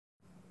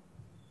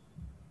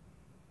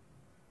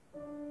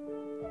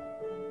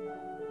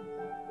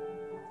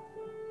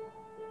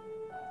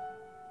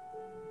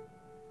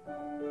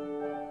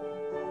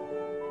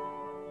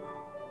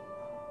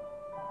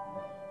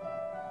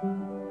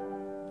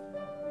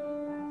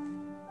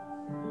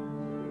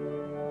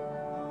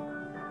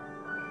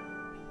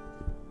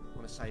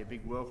say a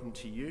big welcome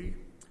to you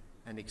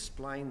and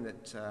explain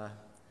that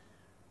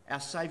our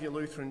Saviour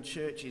Lutheran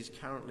Church is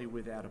currently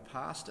without a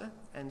pastor,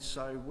 and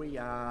so we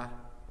are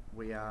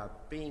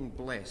being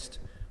blessed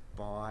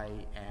by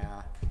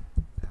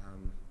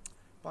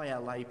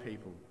our lay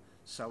people.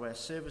 So our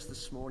service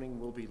this morning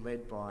will be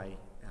led by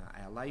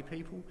our lay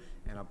people,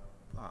 and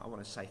I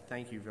want to say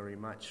thank you very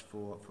much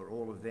for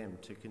all of them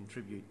to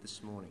contribute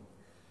this morning.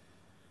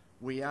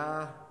 We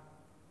are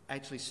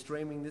actually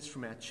streaming this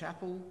from our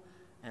chapel,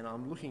 and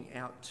I'm looking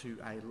out to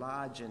a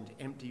large and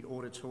empty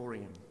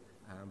auditorium,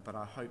 but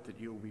I hope that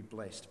you'll be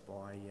blessed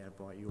by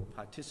your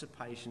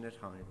participation at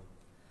home.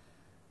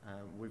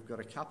 We've got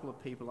a couple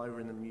of people over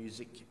in the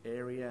music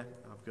area.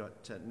 I've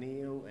got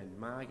Neil and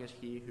Margaret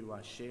here who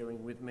are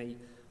sharing with me.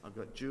 I've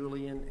got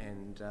Julian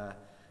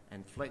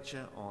and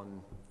Fletcher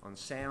on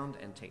sound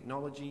and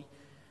technology.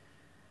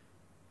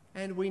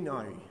 And we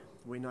know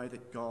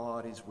that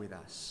God is with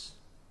us.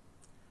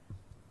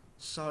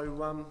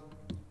 So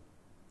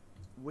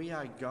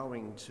we're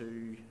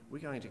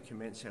going to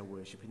commence our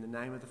worship in the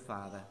name of the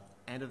Father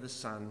and of the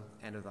Son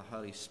and of the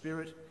Holy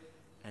Spirit,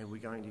 and we're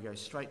going to go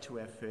straight to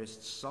our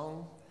first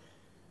song.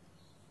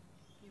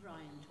 Here I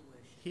am to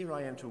worship. Here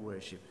I am to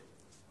worship.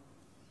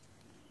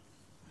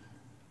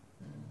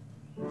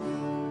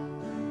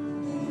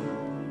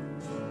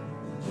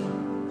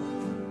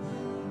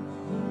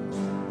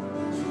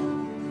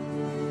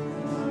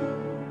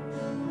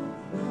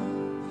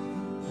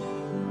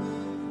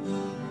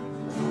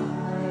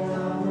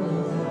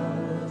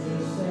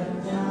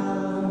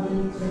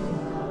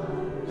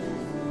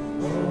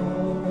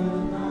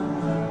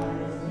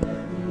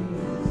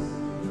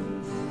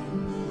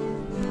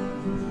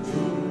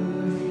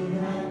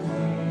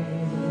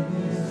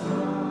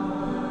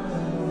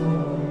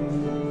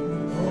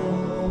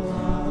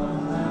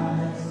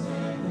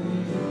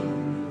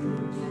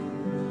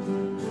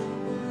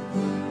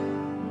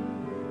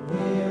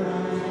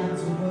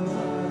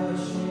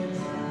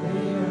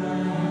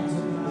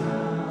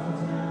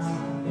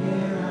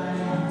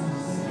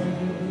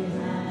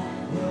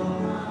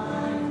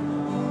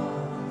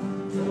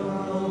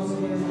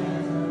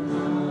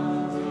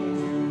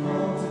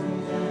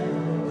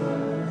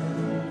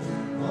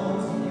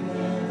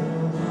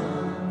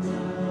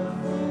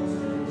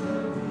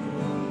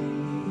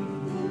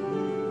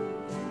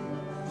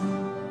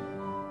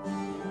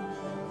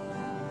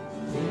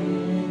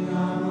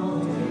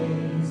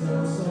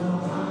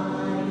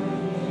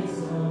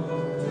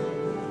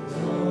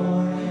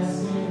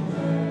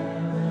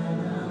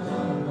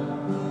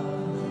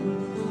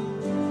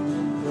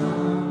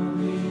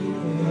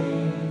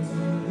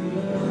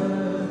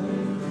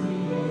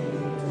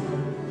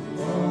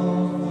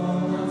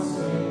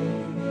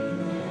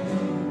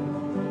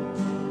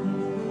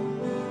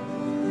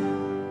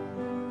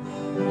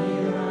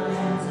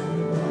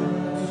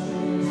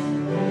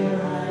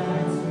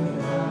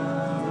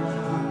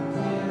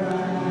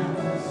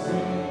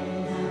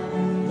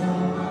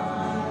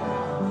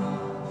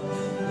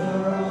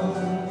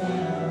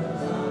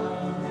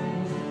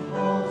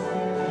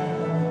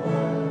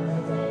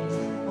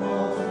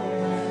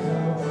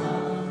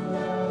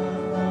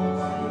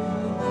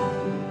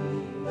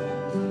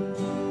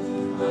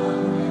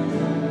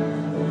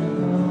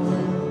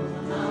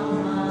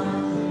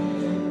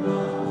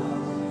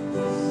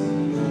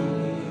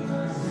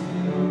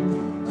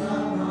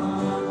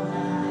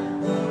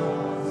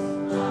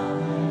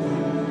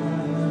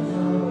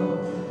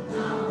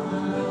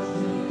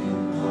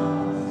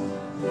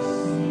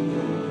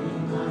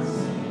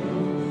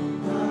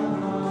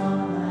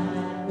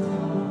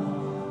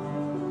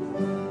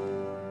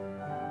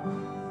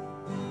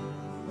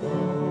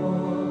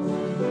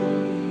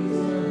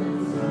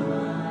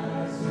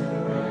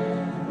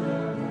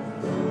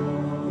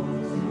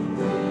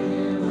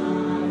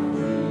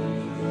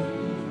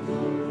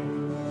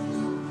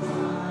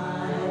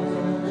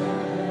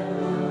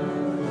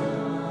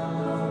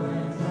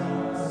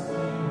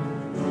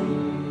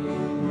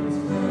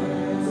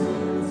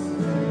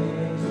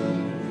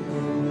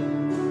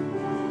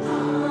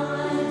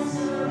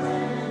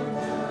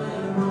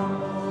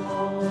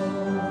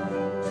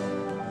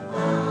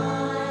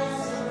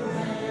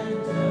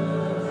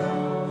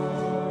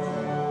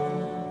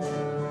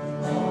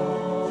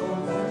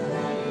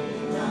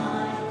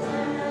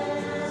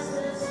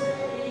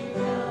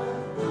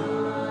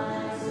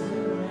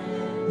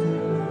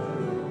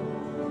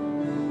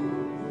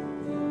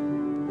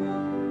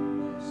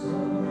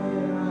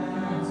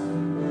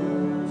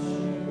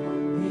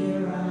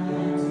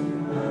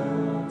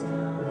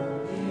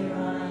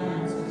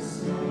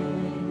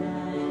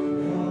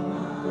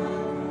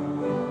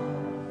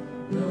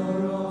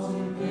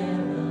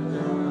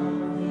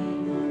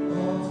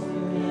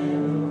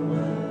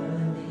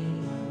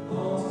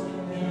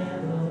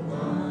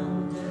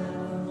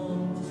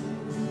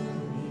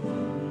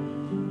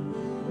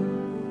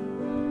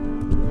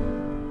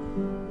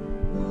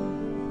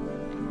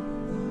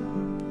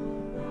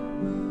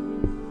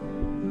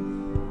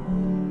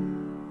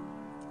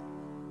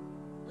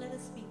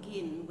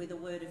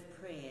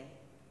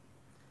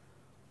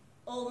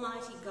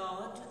 Almighty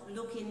God,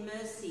 look in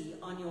mercy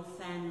on your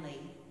family.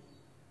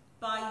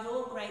 By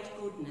your great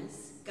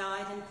goodness,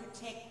 guide and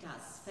protect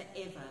us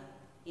forever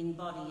in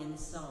body and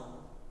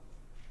soul.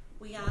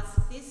 We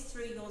ask this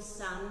through your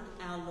Son,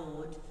 our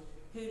Lord,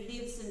 who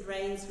lives and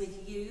reigns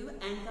with you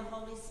and the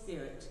Holy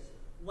Spirit,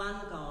 one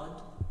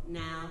God,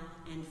 now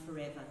and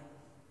forever.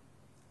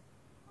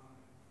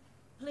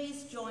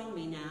 Please join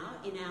me now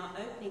in our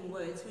opening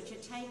words, which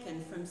are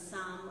taken from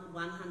Psalm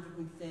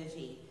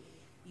 130.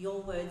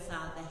 Your words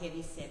are the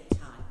heavy-set type.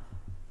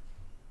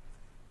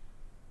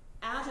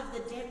 Out of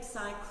the depths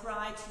I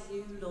cry to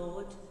you,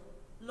 Lord.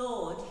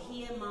 Lord,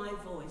 hear my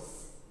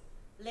voice.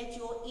 Let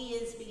your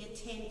ears be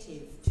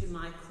attentive to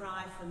my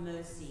cry for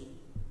mercy.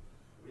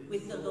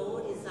 With the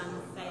Lord is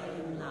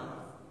unfailing love,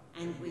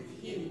 and with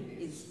him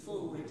is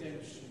full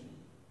redemption.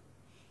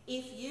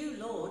 If you,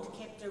 Lord,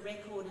 kept a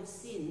record of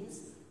sins,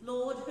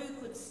 Lord, who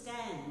could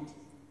stand?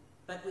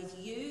 But with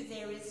you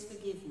there is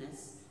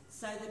forgiveness,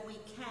 so that we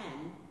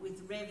can,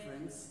 with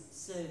reverence,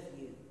 serve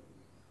you.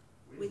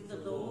 With the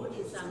Lord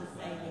is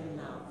unfailing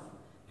love,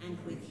 and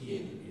with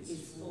him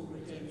is full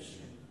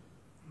redemption.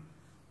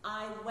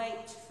 I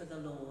wait for the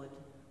Lord,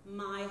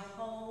 my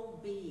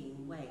whole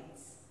being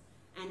waits,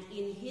 and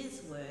in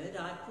his word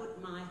I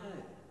put my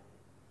hope.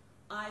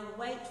 I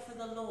wait for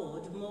the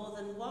Lord more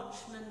than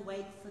watchmen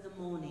wait for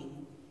the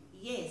morning.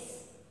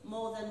 Yes,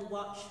 more than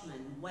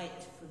watchmen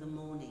wait for the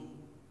morning.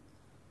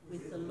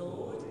 With the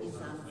Lord is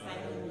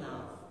unfailing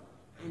love,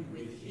 and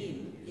with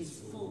him is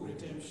full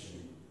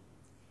redemption.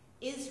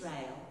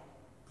 Israel,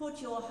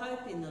 put your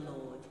hope in the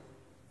Lord,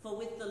 for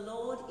with the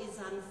Lord is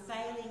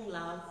unfailing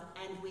love,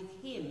 and with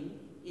him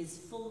is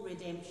full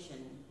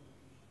redemption.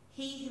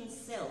 He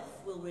himself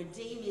will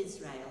redeem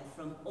Israel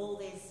from all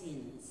their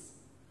sins.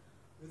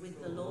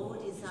 With the Lord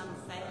is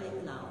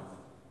unfailing love,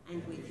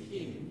 and with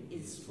him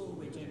is full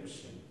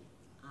redemption.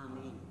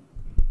 Amen.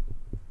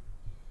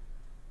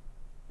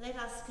 Let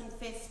us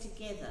confess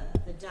together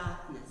the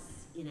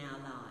darkness in our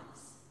lives.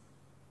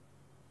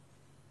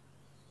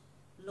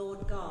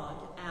 Lord God,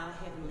 our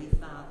Heavenly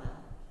Father,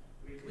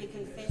 we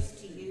confess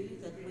to you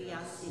that we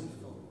are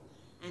sinful,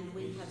 and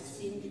we have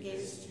sinned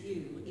against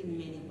you in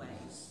many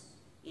ways,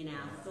 in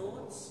our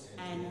thoughts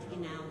and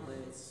in our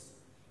words,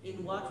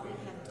 in what we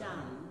have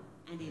done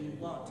and in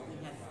what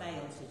we have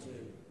failed to do.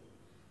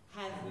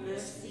 Have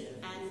mercy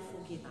and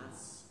forgive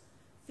us.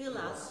 Fill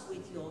us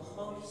with your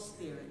Holy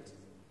Spirit.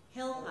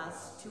 Help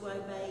us to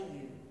obey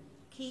you.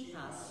 Keep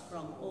us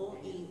from all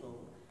evil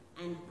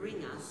and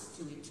bring us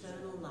to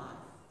eternal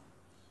life.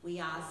 We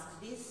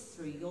ask this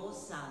through your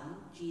Son,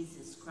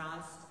 Jesus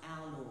Christ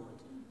our Lord.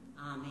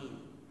 Amen.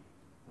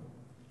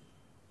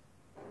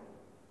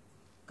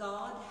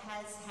 God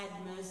has had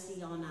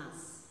mercy on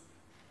us.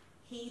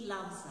 He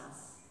loves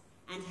us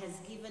and has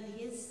given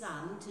his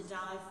Son to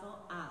die for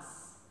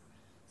us.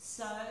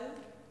 So,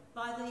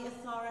 by the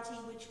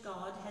authority which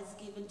God has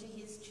given to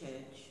his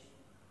church,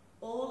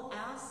 all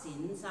our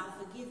sins are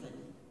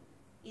forgiven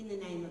in the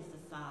name of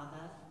the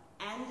Father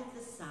and of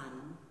the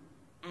Son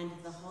and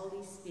of the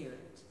Holy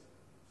Spirit.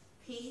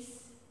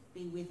 Peace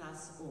be with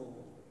us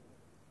all.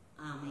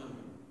 Amen.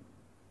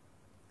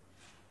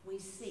 We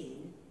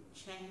sing,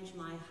 Change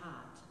My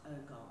Heart, O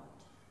God.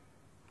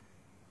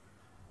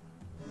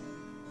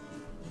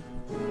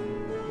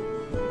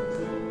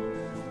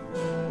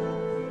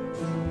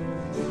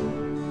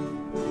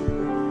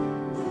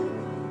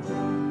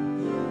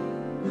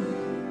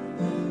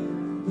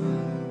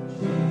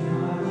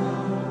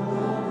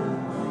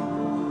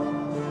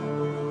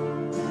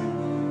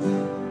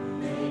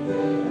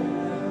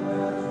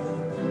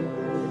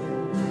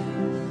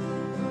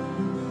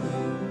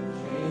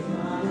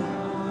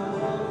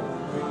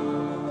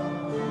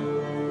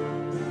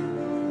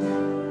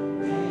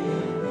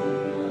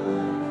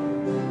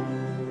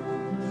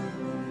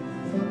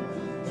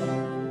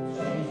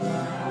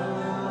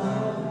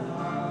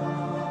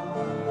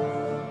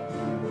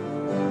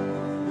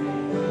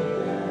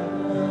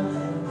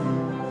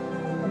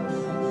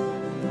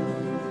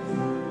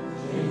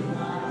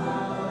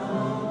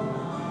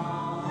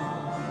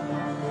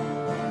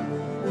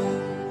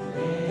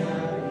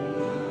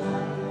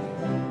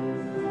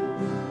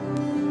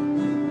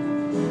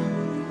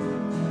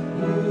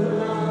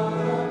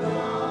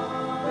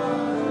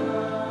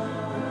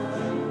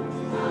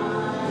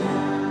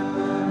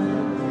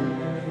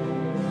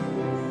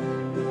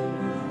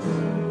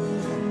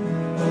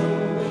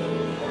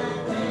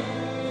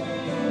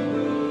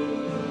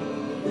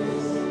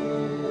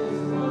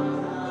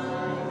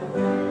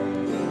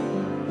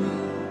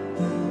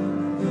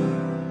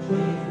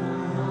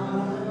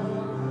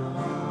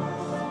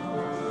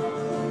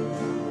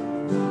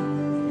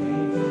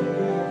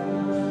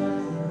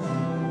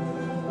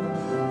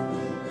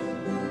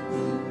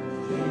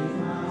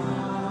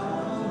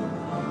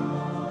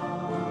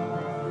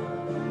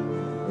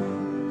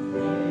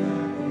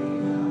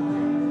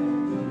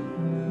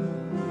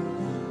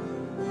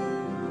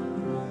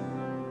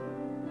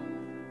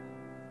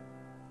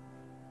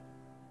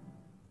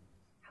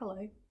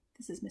 Hello,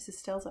 this is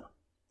Mrs. Stelzer.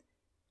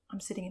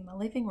 I'm sitting in my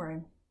living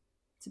room.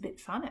 It's a bit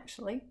fun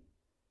actually.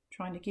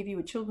 trying to give you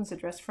a children's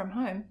address from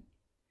home,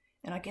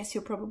 and I guess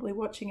you're probably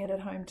watching it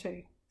at home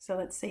too. So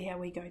let's see how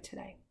we go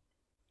today.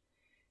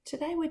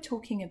 Today we're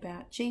talking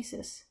about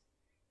Jesus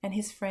and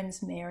his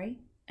friends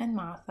Mary and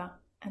Martha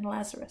and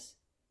Lazarus.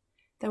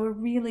 They were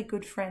really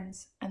good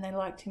friends and they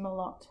liked him a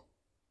lot.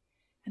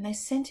 And they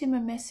sent him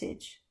a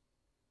message.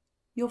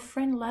 Your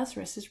friend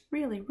Lazarus is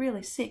really,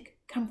 really sick.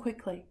 Come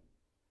quickly.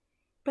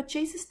 But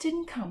Jesus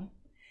didn't come.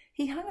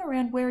 He hung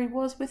around where he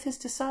was with his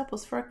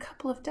disciples for a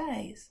couple of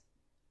days.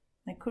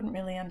 They couldn't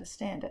really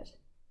understand it.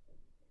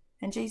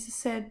 And Jesus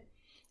said,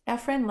 our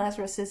friend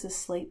Lazarus is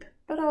asleep,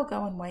 but I'll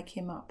go and wake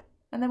him up.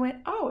 And they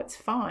went, oh, it's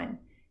fine.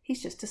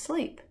 He's just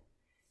asleep.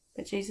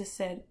 But Jesus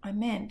said, I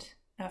meant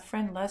our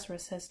friend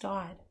Lazarus has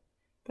died.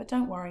 But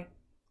don't worry,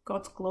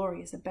 God's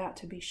glory is about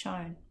to be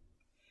shown.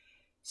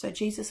 So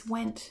Jesus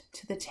went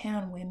to the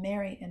town where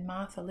Mary and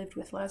Martha lived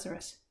with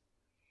Lazarus.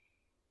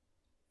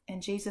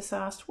 And Jesus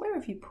asked, where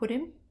have you put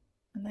him?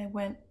 And they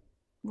went,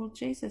 well,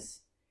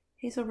 Jesus,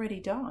 he's already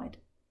died.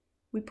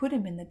 We put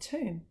him in the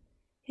tomb.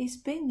 He's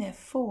been there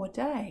 4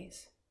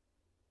 days.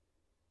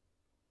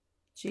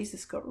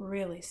 Jesus got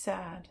really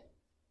sad.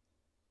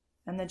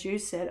 And the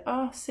Jews said,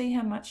 oh, see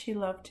how much he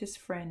loved his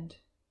friend.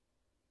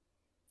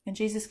 And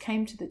Jesus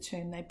came to the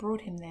tomb. They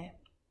brought him there.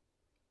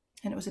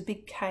 And it was a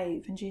big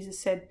cave. And Jesus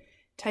said,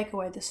 take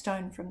away the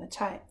stone from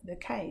the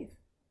cave.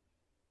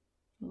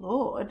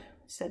 Lord,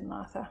 said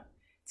Martha,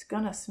 it's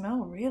going to smell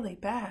really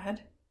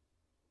bad.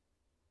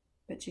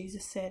 But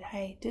Jesus said,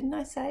 hey, didn't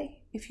I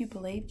say if you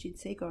believed you'd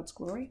see God's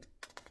glory?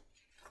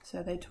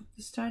 So they took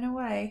the stone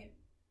away.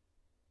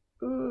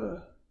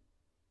 Ugh.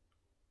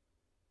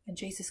 And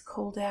Jesus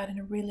called out in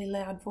a really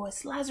loud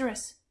voice,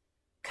 Lazarus,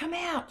 come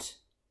out.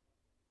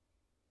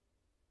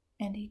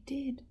 And he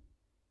did.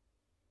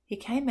 He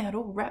came out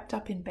all wrapped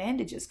up in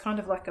bandages, kind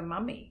of like a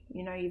mummy.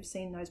 You know, you've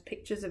seen those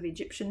pictures of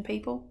Egyptian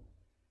people.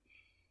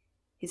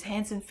 His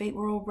hands and feet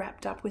were all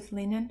wrapped up with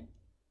linen.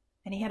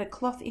 And he had a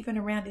cloth even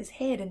around his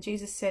head. And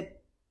Jesus said,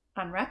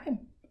 unwrap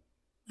him.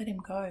 Let him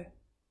go.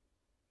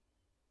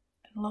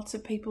 And lots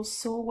of people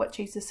saw what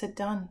Jesus had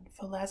done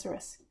for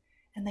Lazarus.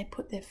 And they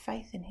put their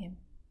faith in him.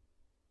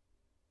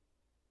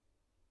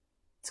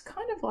 It's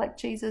kind of like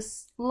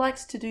Jesus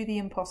likes to do the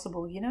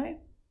impossible, you know?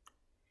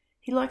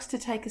 He likes to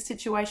take a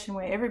situation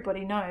where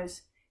everybody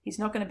knows he's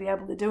not going to be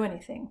able to do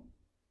anything.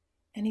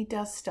 And he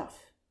does stuff.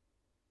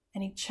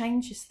 And he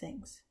changes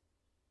things.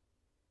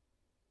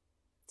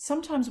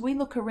 Sometimes we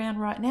look around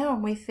right now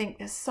and we think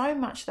there's so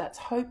much that's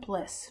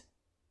hopeless.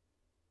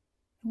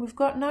 And we've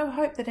got no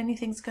hope that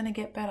anything's going to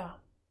get better.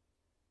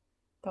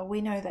 But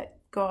we know that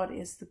God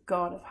is the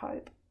God of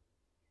hope.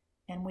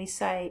 And we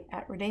say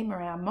at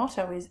Redeemer, our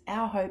motto is,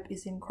 our hope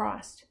is in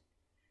Christ.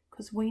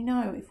 Because we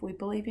know if we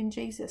believe in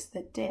Jesus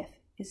that death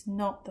is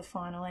not the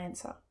final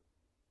answer.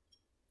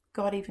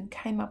 God even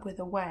came up with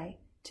a way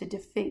to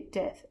defeat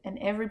death, and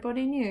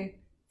everybody knew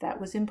that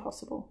was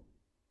impossible.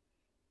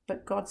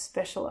 But God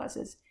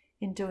specializes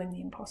in doing the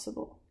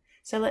impossible.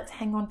 So let's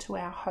hang on to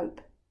our hope.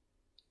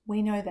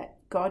 We know that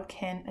God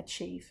can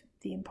achieve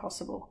the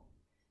impossible,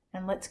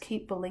 and let's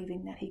keep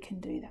believing that he can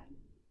do that.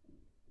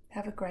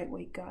 Have a great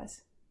week,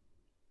 guys.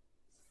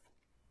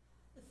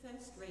 The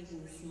first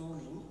reading this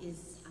morning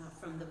is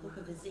from the book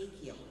of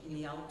Ezekiel in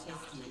the Old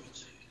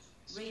Testament.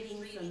 Reading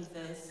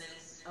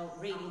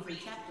from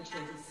chapter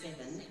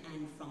 37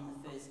 and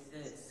from the first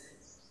verse.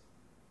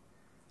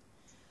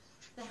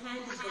 The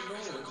hand of the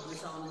Lord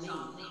was on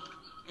me,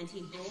 and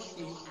he brought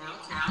me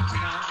out by the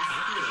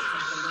Spirit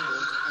of the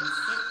Lord and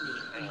set me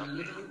in the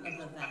middle of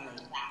a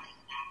valley.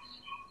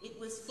 It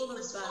was full of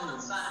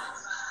bones.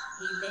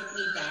 He led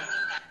me back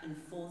and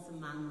forth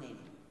among them,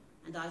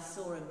 and I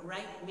saw a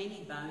great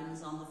many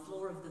bones on the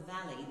floor of the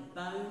valley,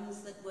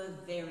 bones that were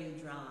very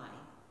dry.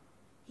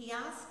 He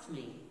asked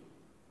me,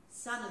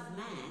 Son of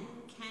man,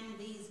 can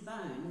these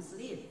bones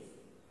live?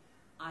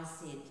 I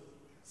said,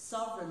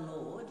 Sovereign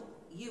Lord,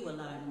 you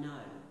alone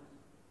know.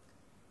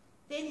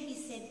 Then he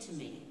said to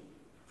me,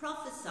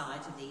 Prophesy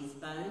to these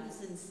bones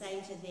and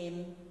say to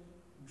them,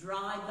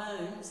 Dry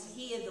bones,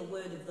 hear the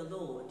word of the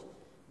Lord.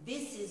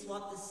 This is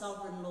what the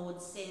Sovereign Lord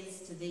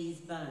says to these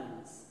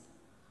bones.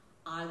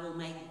 I will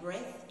make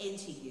breath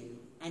enter you,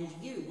 and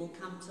you will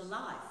come to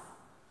life.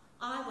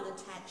 I will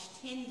attach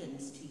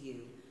tendons to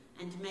you,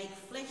 and make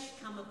flesh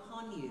come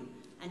upon you,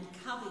 and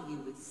cover you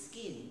with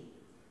skin.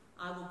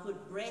 I will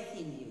put breath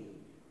in you,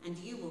 and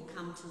you will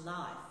come to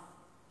life.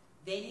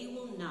 Then you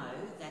will know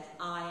that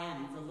I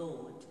am the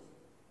Lord.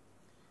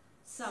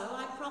 So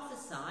I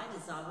prophesied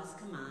as I was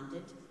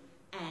commanded,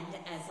 and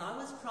as I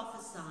was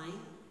prophesying,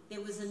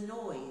 there was a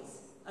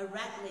noise, a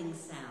rattling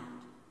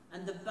sound,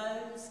 and the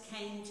bones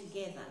came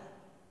together,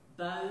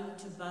 bone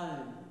to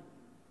bone.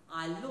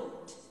 I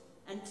looked,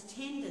 and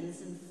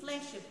tendons and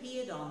flesh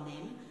appeared on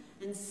them,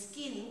 and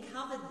skin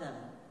covered them,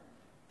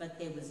 but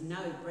there was no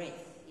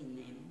breath in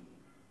them.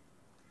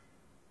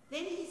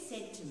 Then he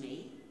said to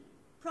me,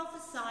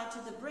 Prophesy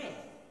to the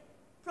breath.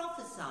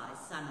 Prophesy,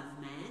 Son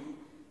of Man,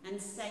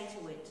 and say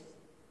to it,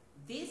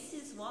 This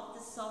is what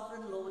the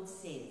Sovereign Lord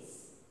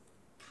says.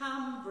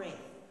 Come, breath,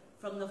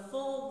 from the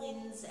four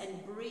winds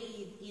and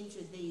breathe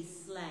into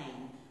these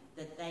slain,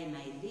 that they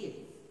may live.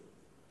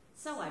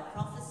 So I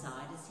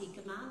prophesied as he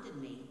commanded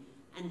me,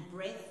 and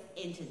breath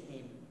entered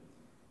them.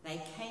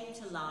 They came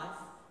to life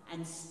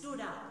and stood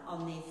up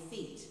on their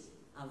feet,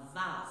 a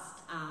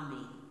vast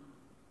army.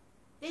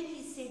 Then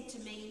he said to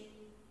me,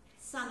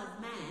 Son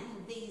of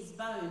man, these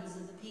bones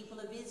are the people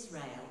of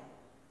Israel.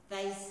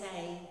 They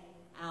say,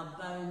 our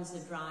bones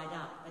are dried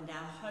up and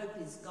our hope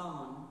is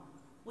gone.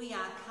 We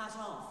are cut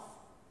off.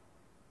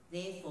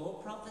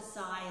 Therefore prophesy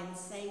and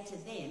say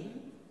to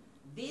them,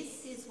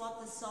 this is what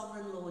the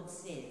Sovereign Lord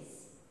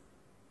says.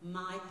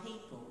 My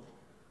people,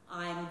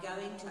 I am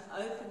going to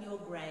open your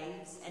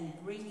graves and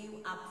bring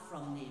you up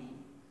from them.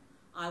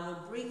 I will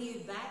bring you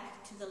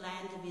back to the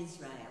land of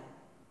Israel.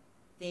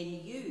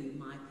 Then you,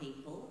 my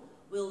people,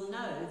 will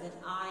know that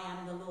I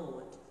am the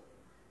Lord,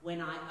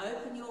 when I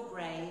open your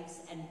graves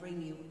and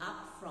bring you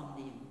up from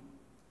them.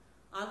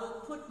 I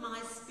will put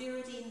my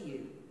spirit in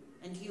you,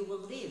 and you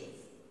will live,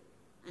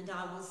 and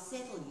I will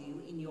settle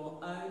you in your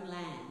own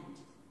land.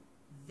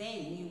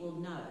 Then you will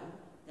know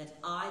that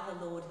I,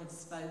 the Lord, have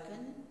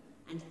spoken,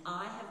 and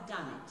I have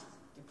done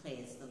it,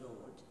 declares the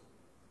Lord.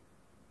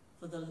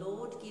 For the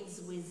Lord gives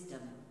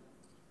wisdom.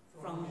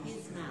 From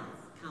his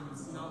mouth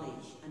comes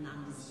knowledge and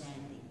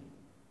understanding.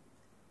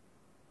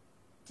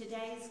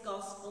 Today's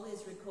Gospel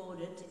is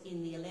recorded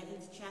in the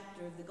 11th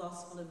chapter of the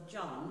Gospel of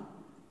John,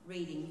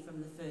 reading from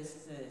the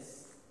first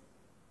verse.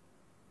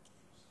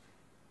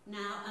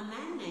 Now, a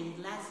man named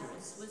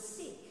Lazarus was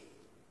sick.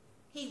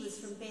 He was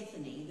from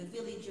Bethany, the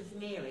village of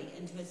Mary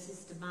and her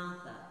sister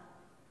Martha.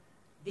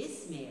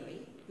 This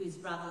Mary, whose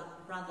brother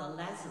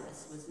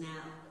Lazarus was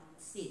now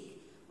sick,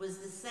 was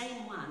the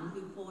same one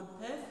who poured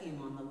perfume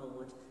on the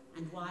Lord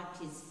and wiped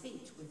his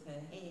feet with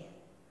her hair.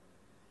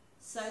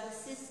 So the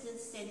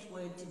sisters sent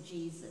word to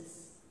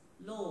Jesus,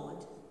 Lord,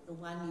 the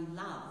one you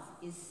love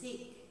is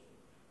sick.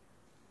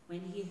 When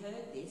he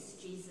heard this,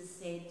 Jesus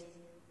said,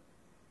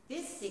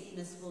 this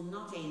sickness will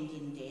not end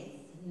in death.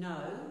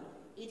 No,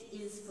 it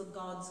is for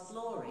God's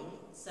glory,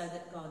 so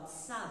that God's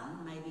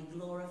Son may be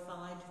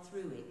glorified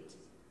through it.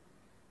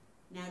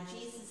 Now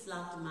Jesus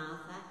loved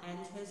Martha and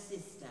her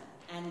sister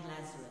and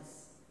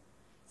Lazarus.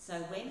 So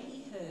when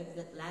he heard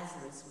that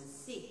Lazarus was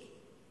sick,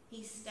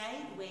 he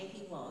stayed where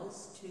he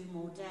was 2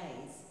 more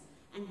days.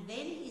 And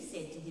then he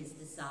said to his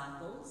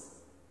disciples,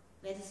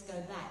 let us go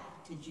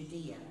back to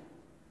Judea.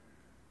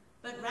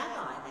 But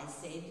Rabbi, they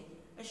said,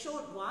 a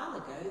short while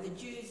ago the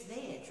Jews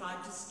there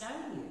tried to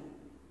stone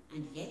you,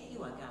 and yet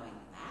you are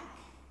going back?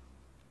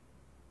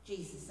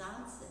 Jesus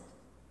answered,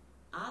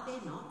 are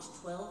there not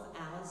 12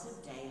 hours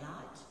of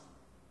daylight?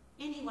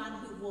 Anyone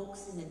who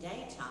walks in the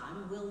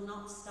daytime will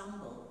not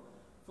stumble,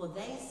 for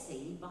they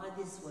see by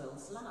this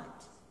world's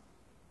light.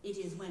 It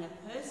is when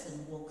a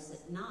person walks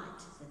at night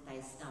that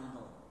they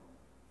stumble,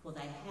 for they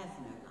have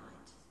no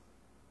light.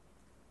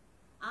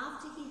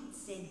 After he had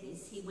said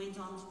this, he went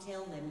on to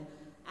tell them,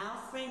 our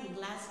friend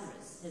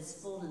Lazarus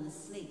has fallen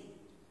asleep,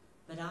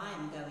 but I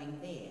am going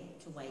there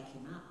to wake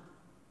him up.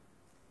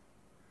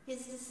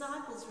 His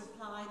disciples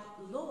replied,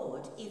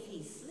 Lord, if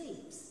he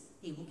sleeps,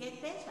 he will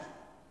get better.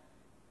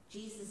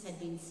 Jesus had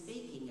been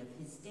speaking of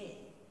his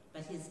death,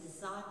 but his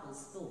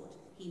disciples thought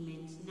he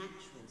meant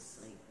natural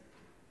sleep.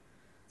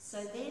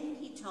 So then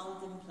he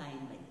told them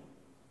plainly,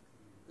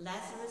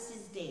 Lazarus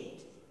is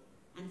dead,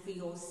 and for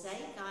your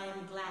sake I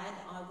am glad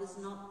I was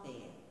not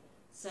there,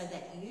 so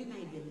that you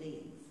may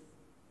believe.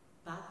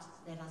 But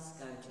let us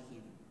go to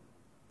him.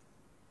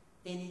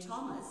 Then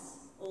Thomas,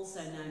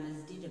 also known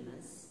as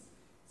Didymus,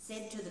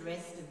 said to the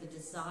rest of the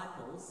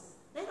disciples,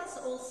 let us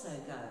also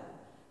go,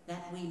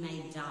 that we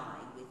may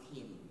die with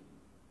him.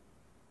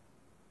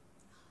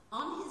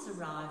 On his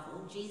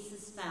arrival,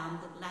 Jesus found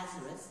that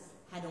Lazarus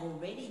had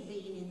already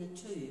been in the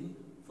tomb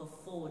for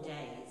 4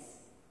 days.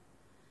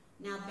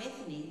 Now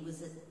Bethany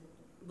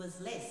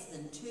was less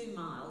than 2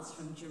 miles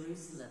from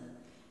Jerusalem,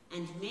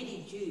 and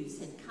many Jews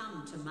had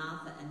come to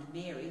Martha and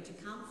Mary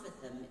to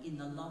comfort them in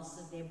the loss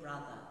of their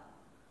brother.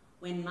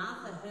 When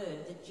Martha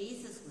heard that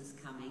Jesus was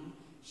coming,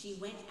 she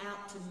went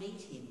out to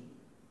meet him,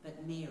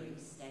 but Mary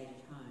stayed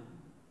at home.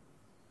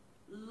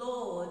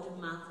 Lord,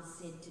 Martha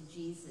said to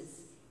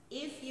Jesus,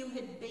 if you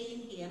had been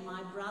here,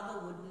 my brother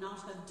would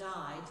not have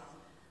died.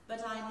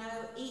 But I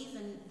know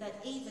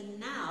that even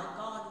now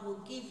God will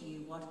give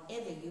you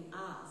whatever you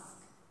ask.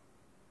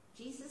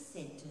 Jesus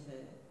said to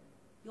her,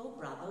 your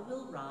brother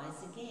will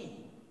rise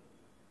again.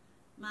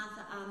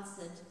 Martha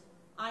answered,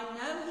 I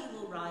know he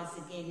will rise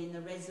again in the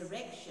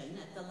resurrection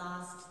at the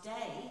last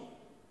day.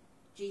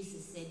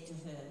 Jesus said to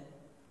her,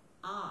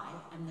 I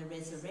am the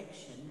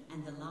resurrection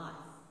and the life.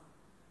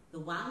 The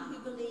one who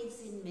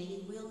believes in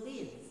me will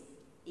live,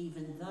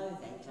 even though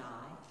they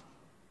die.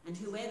 And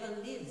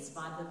whoever lives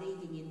by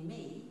believing in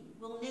me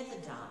will never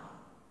die.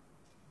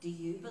 Do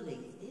you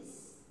believe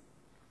this?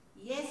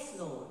 Yes,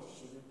 Lord,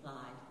 she replied.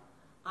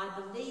 I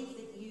believe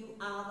that you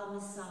are the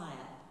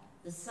Messiah,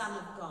 the Son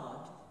of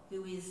God,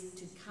 who is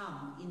to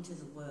come into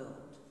the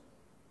world.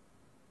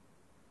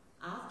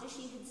 After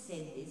she had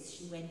said this,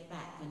 she went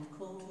back and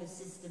called her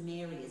sister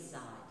Mary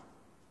aside.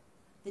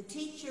 "The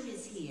teacher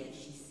is here,"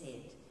 she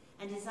said,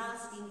 "and is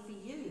asking for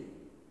you."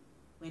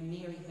 When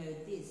Mary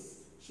heard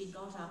this, she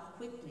got up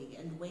quickly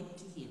and went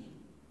to him.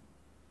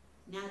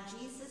 Now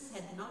Jesus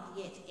had not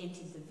yet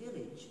entered the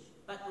village,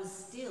 but was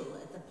still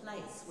at the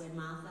place where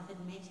Martha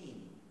had met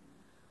him.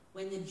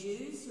 When the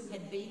Jews who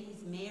had been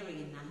with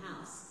Mary in the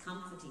house,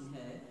 comforting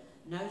her,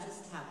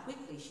 noticed how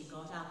quickly she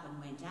got up and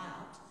went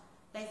out,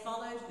 they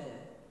followed her,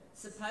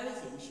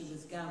 supposing she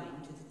was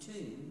going to the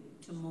tomb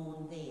to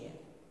mourn there.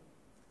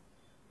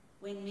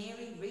 When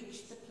Mary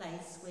reached the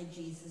place where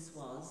Jesus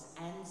was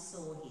and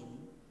saw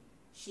him,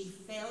 she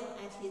fell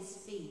at his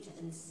feet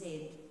and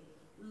said,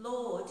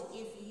 "Lord,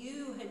 if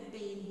you had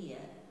been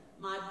here,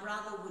 my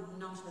brother would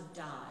not have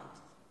died."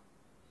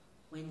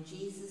 When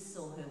Jesus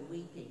saw her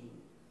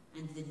weeping,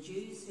 and the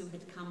Jews who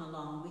had come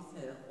along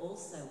with her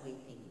also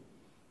weeping,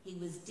 he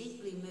was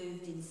deeply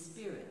moved in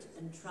spirit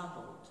and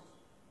troubled.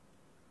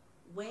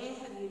 "Where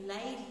have you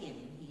laid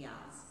him?" he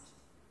asked.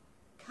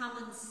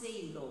 "Come and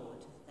see,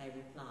 Lord," they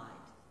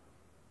replied.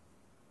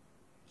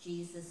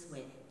 Jesus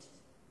wept.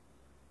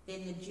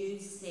 Then the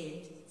Jews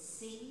said,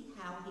 "See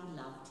how he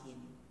loved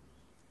him."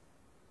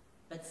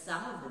 But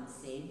some of them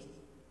said,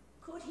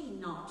 Could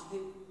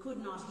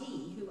not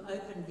he who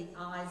opened the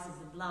eyes of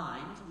the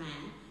blind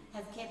man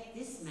have kept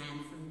this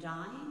man from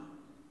dying?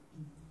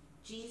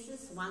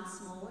 Jesus, once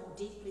more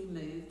deeply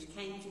moved,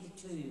 came to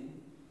the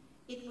tomb.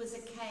 It was a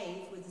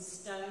cave with a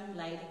stone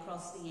laid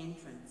across the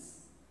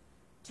entrance.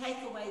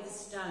 "Take away the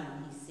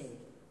stone," he said.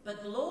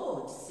 "But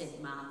Lord,"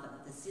 said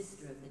Martha, the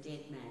sister of the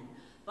dead man,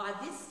 "by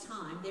this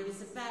time there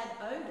is a bad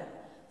odour,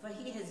 for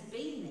he has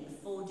been there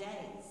 4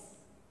 days."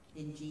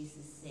 Then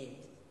Jesus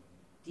said,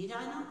 "Did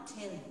I not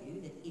tell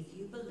you that if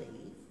you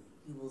believe,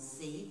 you will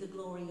see the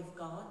glory of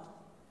God?"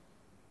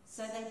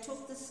 So they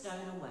took the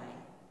stone away.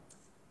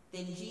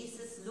 Then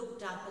Jesus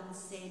looked up and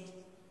said,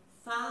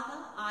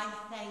 "Father, I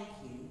thank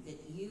you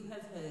that you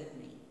have heard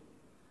me.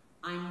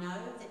 I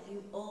know that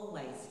you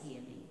always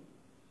hear me,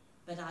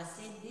 but I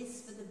said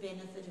this for the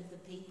benefit of the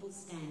people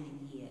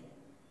standing here,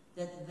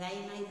 that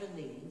they may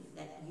believe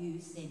that you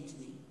sent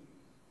me."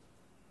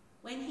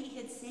 When he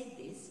had said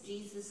this,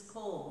 Jesus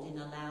called in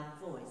a loud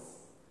voice,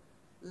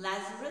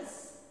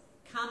 "Lazarus,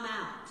 come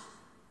out."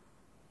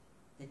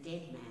 The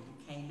dead man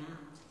came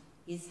out,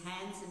 his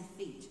hands and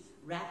feet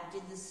wrapped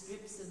in the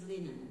strips of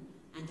linen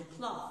and a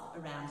cloth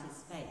around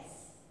his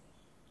face.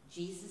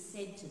 Jesus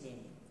said to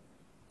them,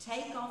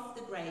 "Take off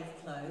the grave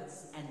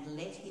clothes and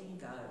let him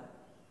go."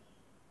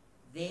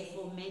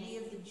 Therefore many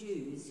of the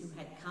Jews who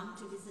had come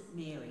to visit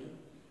Mary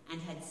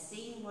and had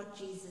seen what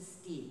Jesus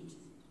did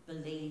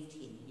believed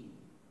in him.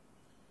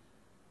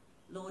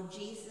 Lord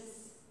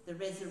Jesus, the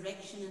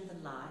resurrection and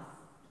the life,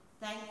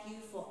 thank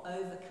you for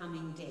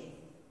overcoming death.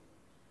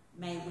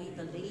 May we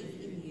believe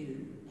in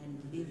you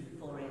and live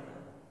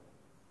forever.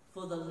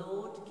 For the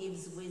Lord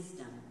gives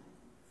wisdom.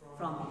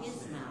 From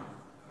his mouth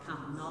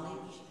come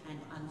knowledge and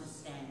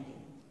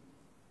understanding.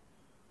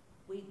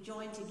 We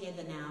join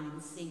together now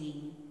in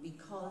singing,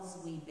 "Because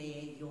We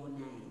Bear Your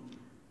Name."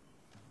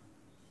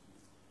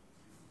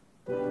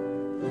 Thank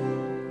you.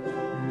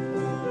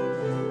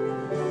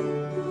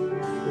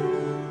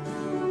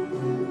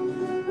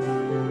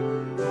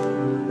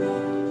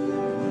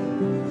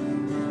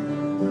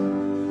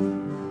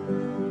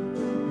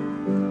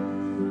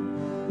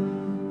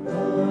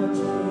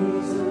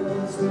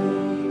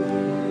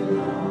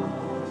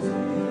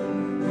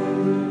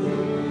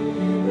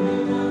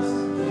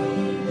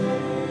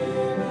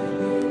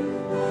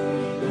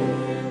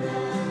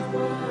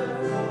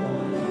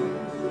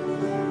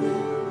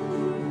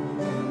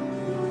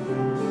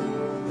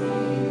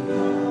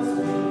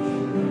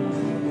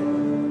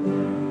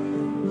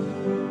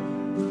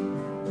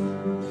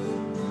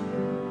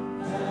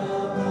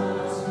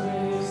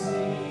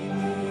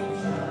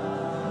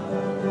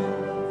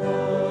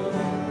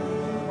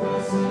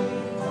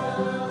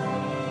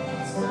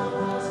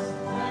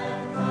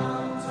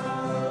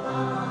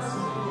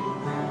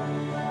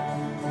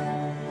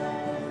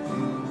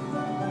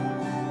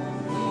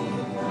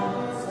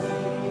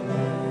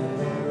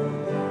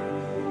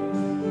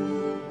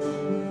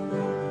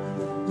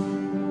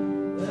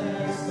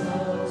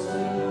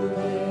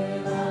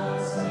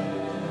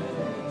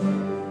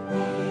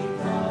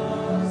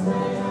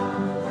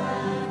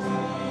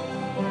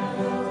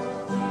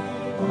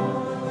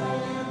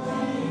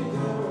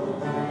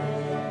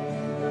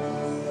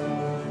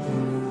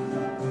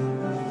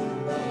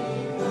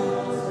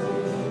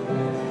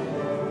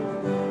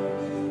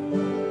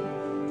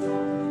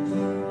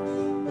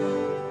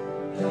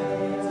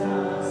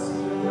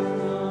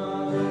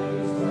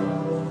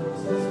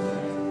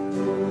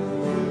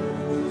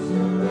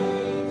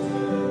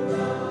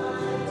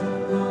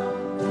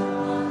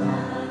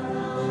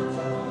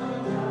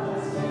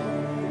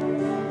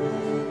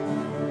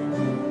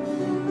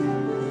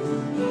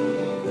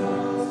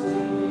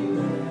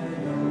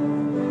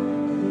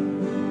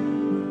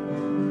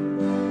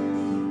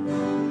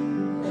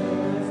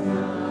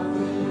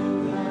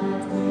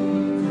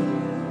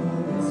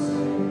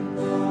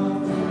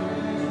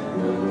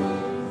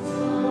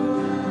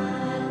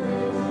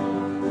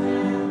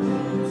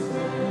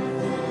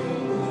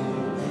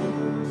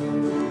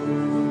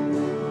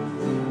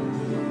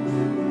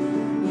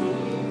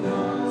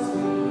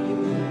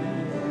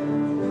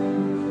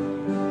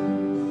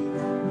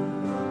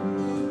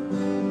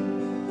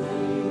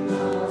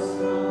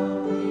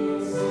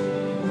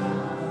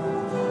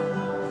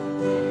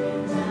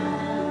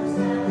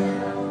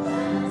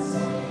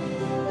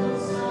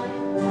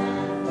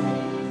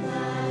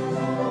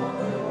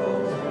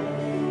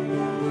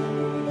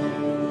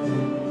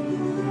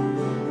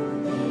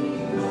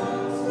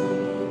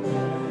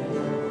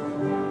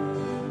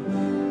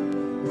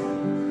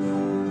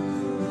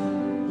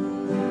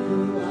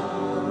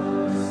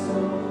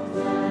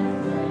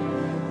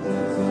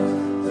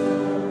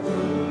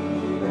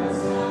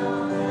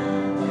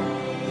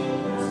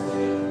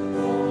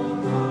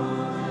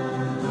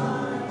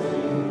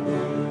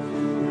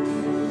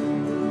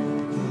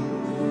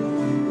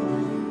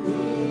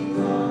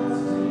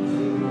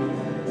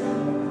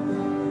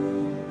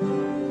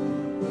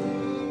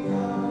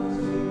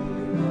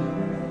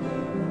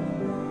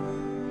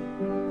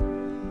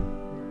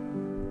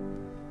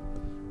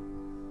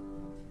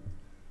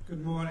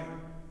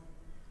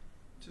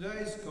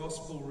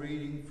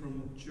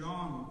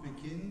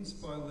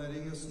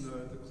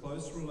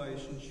 close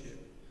relationship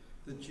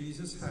that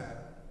Jesus had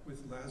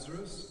with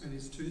Lazarus and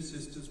his two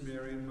sisters,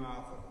 Mary and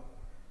Martha.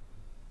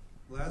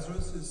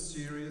 Lazarus is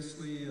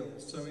seriously ill,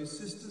 so his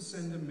sisters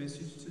send a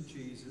message to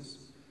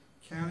Jesus,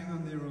 counting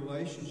on their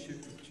relationship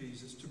with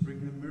Jesus to bring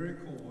the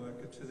miracle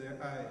worker to their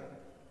aid.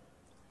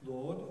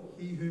 Lord,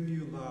 he whom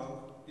you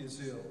love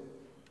is ill.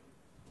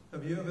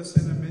 Have you ever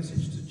sent a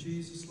message to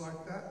Jesus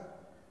like that?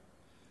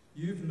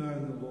 You've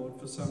known the Lord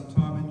for some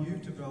time and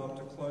you've developed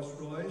a close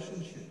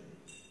relationship.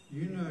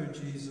 You know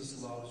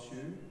Jesus loves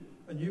you,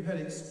 and you've had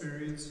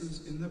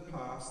experiences in the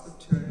past that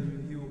tell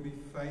you he will be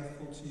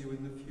faithful to you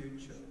in the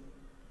future.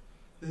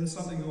 Then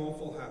something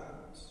awful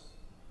happens,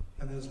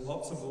 and there's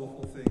lots of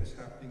awful things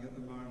happening at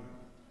the moment.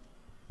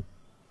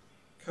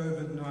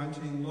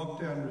 COVID-19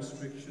 lockdown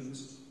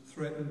restrictions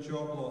threaten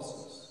job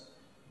losses.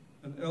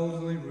 An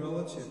elderly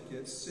relative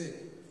gets sick.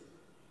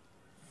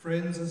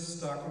 Friends are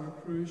stuck on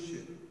a cruise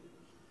ship.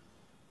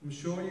 I'm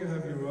sure you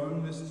have your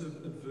own list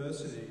of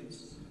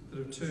adversities that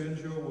have turned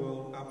your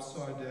world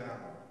upside down,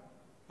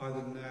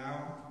 either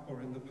now or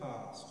in the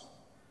past.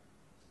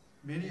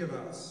 Many of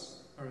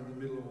us are in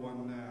the middle of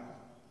one now.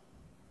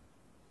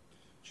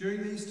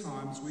 During these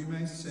times, we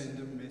may send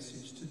a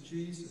message to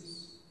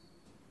Jesus.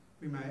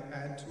 We may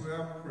add to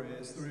our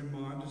prayers the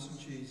reminder to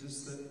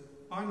Jesus that,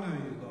 I know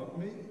you love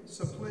me,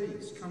 so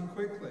please come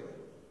quickly.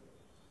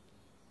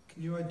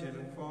 Can you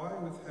identify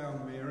with how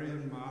Mary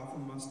and Martha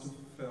must have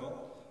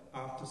felt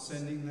after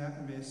sending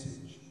that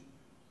message,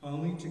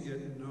 only to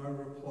get no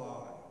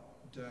reply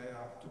day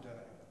after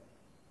day?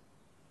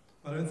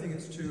 I don't think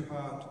it's too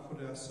hard to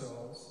put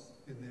ourselves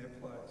in their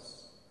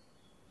place.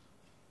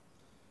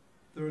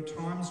 There are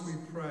times we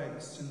pray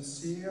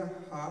sincere,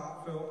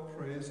 heartfelt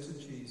prayers to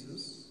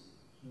Jesus,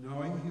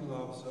 knowing he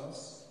loves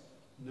us,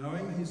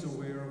 knowing he's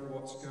aware of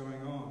what's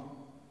going on,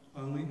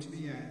 only to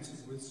be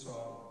answered with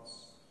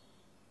silence.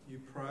 You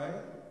pray,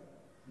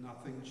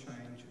 nothing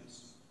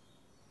changes.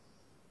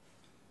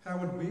 How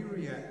would we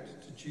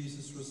react to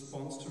Jesus'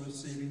 response to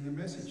receiving the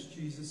message?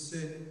 Jesus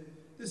said,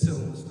 this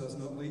illness does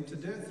not lead to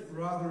death,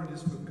 rather it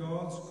is for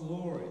God's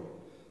glory,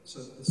 so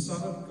that the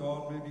Son of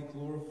God may be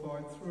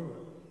glorified through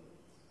it.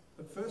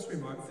 At first we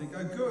might think,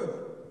 oh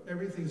good,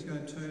 everything's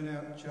going to turn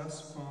out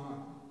just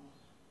fine.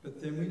 But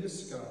then we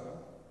discover,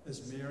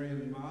 as Mary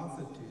and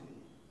Martha did,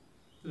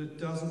 that it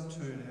doesn't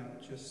turn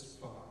out just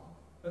fine,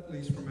 at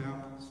least from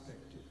our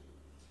perspective.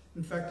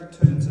 In fact, it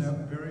turns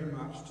out very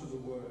much to the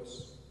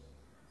worse.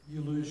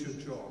 You lose your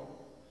job.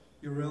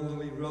 Your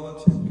elderly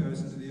relative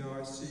goes into the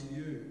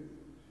ICU.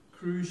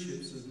 Cruise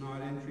ships as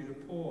night entry to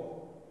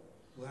port.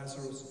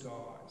 Lazarus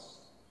dies.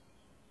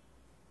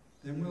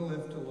 Then we're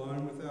left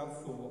alone with our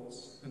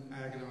thoughts and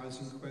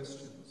agonising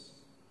questions.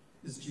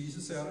 Is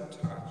Jesus out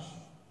of touch?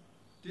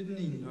 Didn't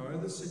he know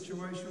the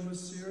situation was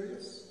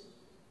serious?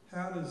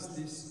 How does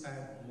this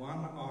add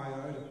one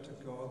iota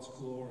to God's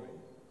glory?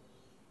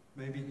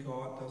 Maybe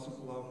God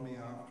doesn't love me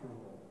after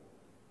all.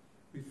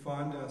 We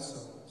find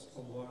ourselves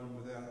alone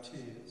with our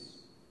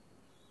tears.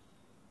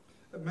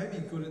 It may be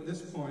good at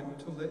this point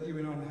to let you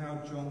in on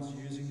how John's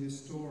using this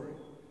story.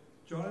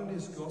 John, in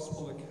his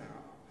Gospel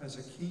account, has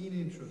a keen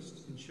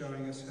interest in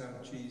showing us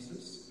how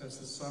Jesus, as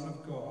the Son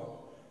of God,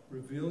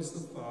 reveals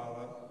the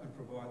Father and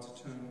provides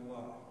eternal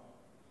life.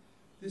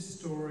 This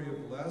story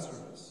of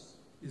Lazarus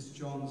is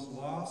John's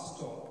last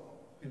stop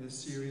in a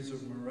series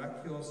of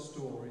miraculous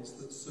stories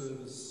that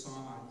serve as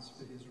signs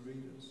for his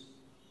readers.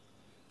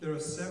 There are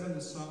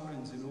 7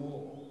 signs in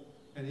all,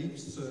 and each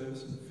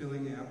serves in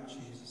filling out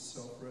Jesus'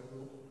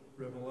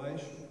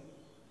 self-revelation.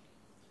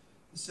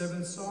 The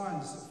 7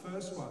 signs, the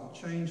first one,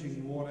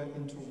 changing water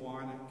into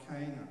wine at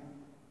Cana,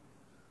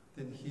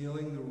 then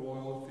healing the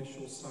royal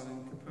official's son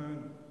in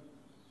Capernaum,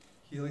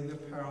 healing the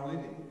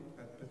paralytic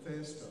at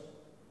Bethesda,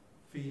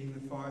 feeding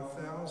the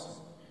 5,000,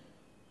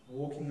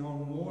 walking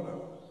on water,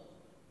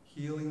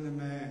 healing the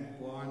man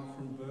blind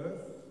from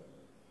birth,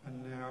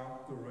 and now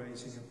the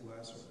raising of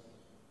Lazarus.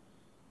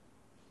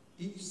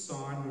 Each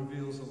sign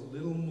reveals a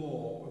little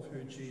more of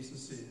who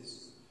Jesus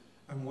is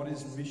and what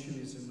his mission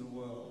is in the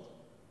world.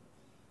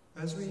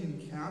 As we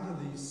encounter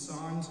these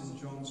signs in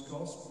John's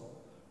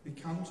Gospel, we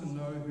come to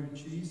know who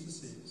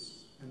Jesus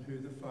is and who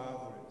the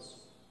Father is.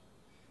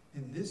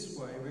 In this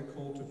way, we're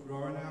called to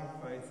grow in our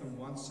faith and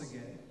once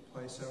again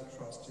place our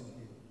trust in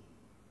him.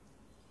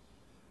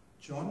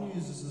 John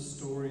uses the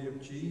story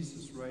of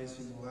Jesus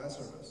raising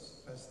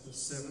Lazarus as the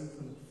 7th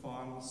and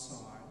final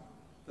sign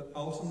that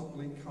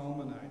ultimately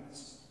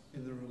culminates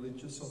in the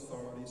religious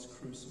authorities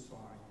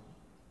crucifying him.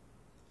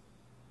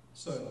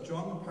 So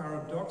John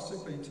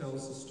paradoxically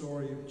tells the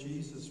story of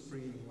Jesus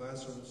bringing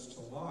Lazarus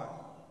to life,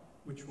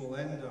 which will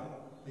end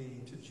up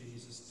leading to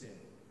Jesus' death.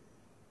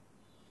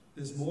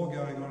 There's more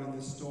going on in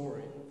this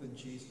story than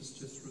Jesus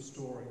just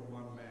restoring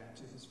one man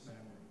to his family.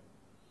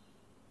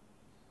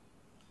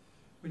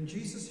 When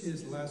Jesus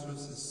hears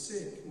Lazarus is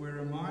sick, we're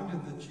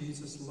reminded that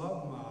Jesus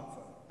loved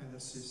Martha and her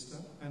sister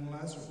and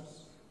Lazarus.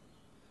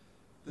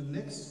 The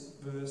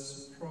next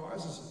verse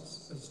surprises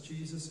us as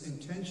Jesus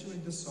intentionally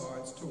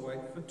decides to wait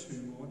for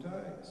 2 more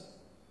days.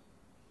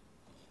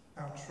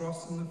 Our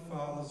trust in the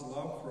Father's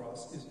love for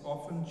us is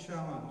often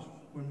challenged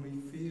when we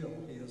feel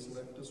he has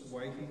left us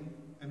waiting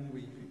and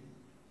weeping.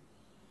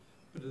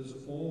 But it is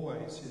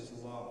always his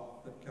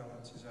love that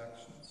governs his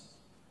actions.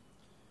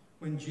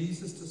 When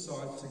Jesus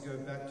decides to go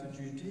back to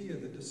Judea,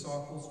 the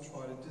disciples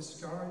try to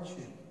discourage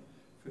him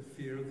for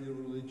fear of the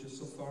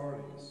religious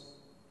authorities.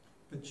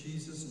 But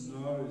Jesus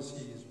knows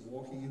he is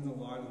walking in the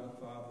light of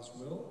the Father's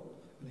will,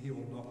 and he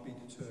will not be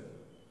deterred.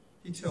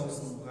 He tells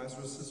them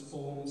Lazarus has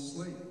fallen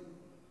asleep.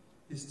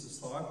 His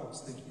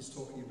disciples think he's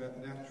talking about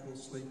natural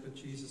sleep, but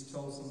Jesus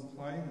tells them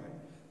plainly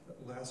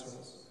that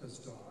Lazarus has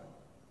died.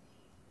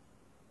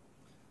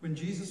 When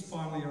Jesus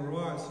finally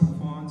arrives, he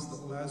finds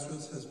that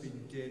Lazarus has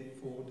been dead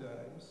 4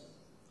 days.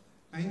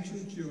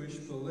 Ancient Jewish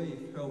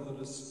belief held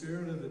that a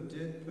spirit of a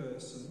dead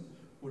person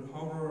would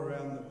hover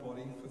around the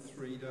body for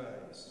 3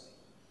 days.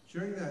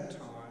 During that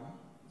time,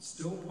 it's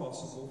still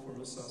possible for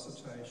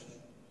resuscitation.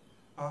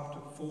 After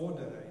 4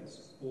 days,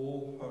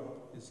 all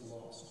hope is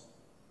lost.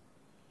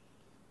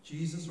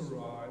 Jesus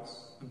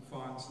arrives and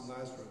finds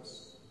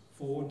Lazarus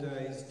 4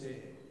 days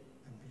dead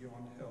and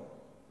beyond help.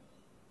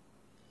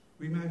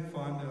 We may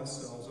find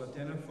ourselves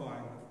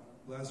identifying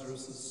with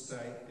Lazarus'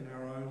 state in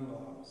our own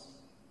lives.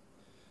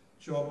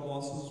 Job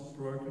losses,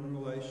 broken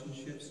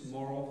relationships,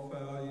 moral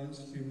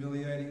failures,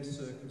 humiliating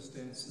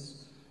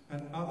circumstances,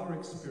 and other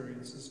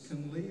experiences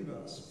can leave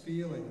us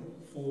feeling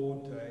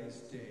 4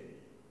 days dead,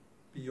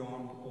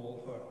 beyond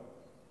all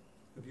hope.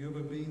 Have you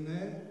ever been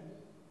there?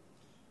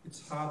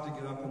 It's hard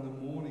to get up in the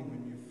morning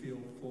when you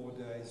feel 4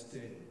 days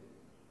dead.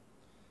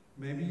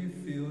 Maybe you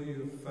feel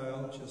you have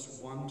failed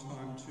just one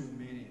time too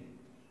many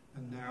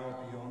and now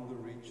are beyond the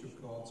reach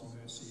of God's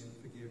mercy and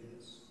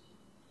forgiveness.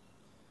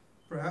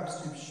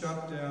 Perhaps you've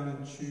shut down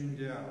and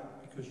tuned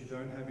out because you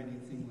don't have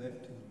anything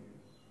left in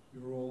you.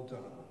 You're all done.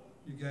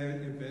 You gave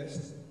it your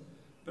best,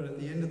 but at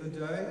the end of the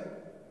day,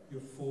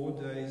 you're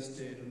 4 days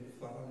dead and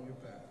flat on your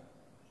back.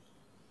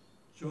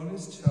 John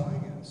is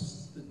telling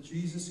us that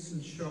Jesus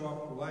can show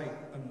up late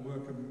and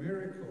work a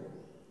miracle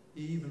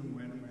even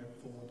when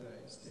we're 4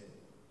 days dead.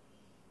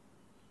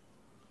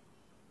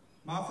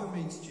 Martha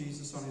meets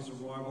Jesus on his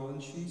arrival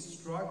and she's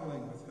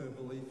struggling with her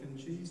belief in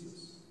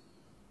Jesus.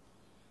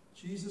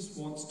 Jesus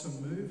wants to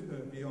move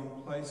her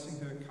beyond placing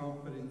her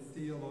comfort in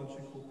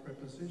theological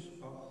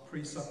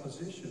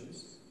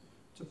presuppositions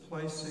to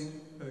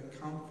placing her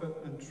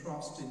comfort and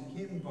trust in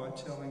him by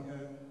telling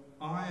her,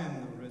 I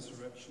am the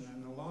resurrection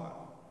and the life.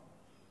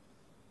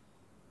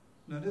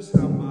 Notice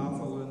how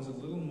Martha learns a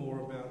little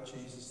more about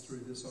Jesus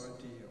through this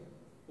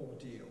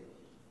ordeal.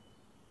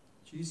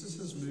 Jesus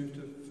has moved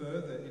her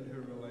further in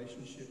her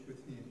relationship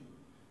with him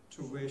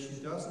to where she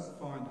doesn't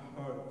find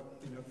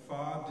hope in a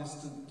far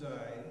distant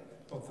day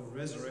of the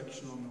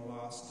resurrection on the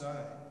last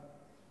day,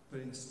 but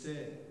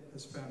instead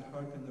has found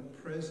hope in the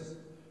present,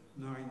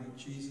 knowing that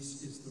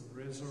Jesus is the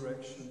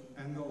resurrection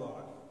and the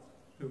life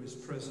who is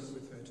present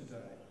with her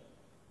today.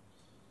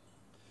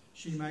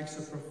 She makes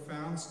a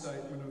profound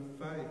statement of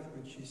faith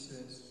when she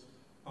says,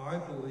 I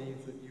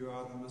believe that you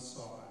are the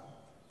Messiah,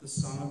 the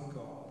Son of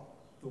God,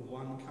 the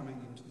one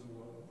coming into the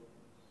world.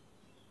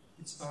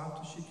 It's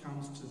after she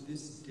comes to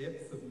this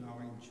depth of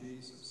knowing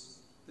Jesus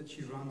that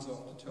she runs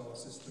off to tell her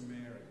sister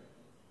Mary.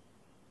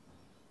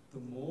 The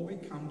more we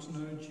come to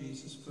know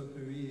Jesus for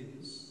who he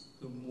is,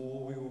 the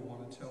more we will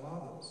want to tell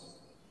others.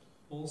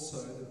 Also,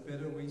 the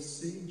better we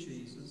see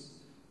Jesus,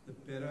 the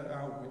better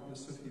our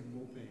witness of him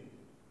will be.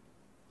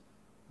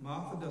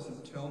 Martha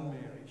doesn't tell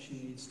Mary she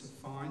needs to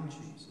find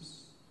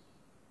Jesus.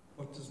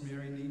 What does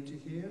Mary need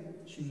to hear?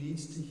 She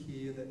needs to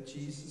hear that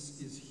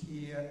Jesus is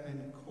here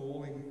and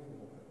calling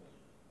for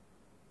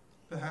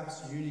her.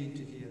 Perhaps you need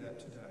to hear that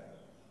today.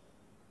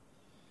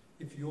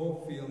 If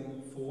you're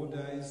feeling 4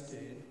 days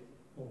dead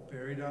or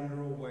buried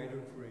under a weight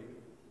of grief,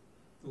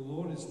 the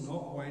Lord is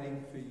not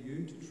waiting for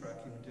you to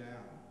track him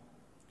down.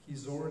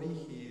 He's already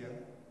here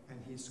and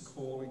he's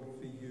calling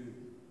for you.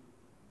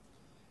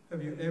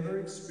 Have you ever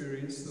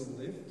experienced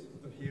the lift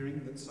of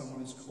hearing that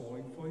someone is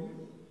calling for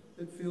you?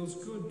 It feels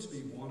good to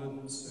be wanted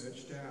and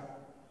searched out.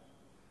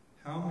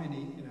 How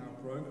many in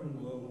our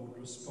broken world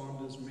would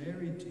respond as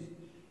Mary did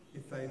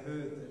if they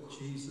heard that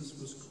Jesus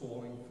was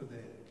calling for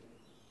them?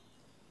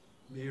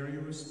 Mary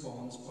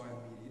responds by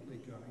immediately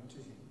going to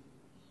him.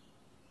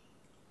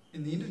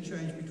 In the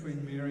interchange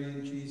between Mary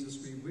and Jesus,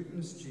 we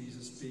witness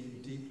Jesus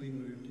being deeply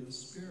moved in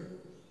spirit.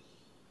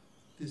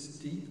 This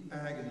deep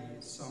agony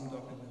is summed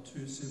up in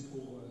the 2 simple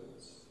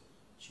words,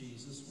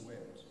 Jesus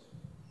wept.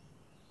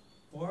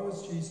 Why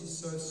was Jesus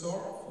so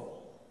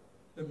sorrowful?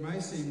 It may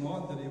seem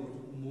odd that he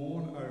would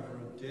mourn over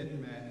a dead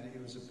man that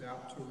he was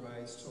about to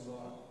raise to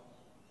life.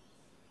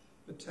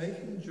 But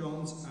taking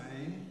John's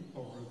aim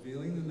of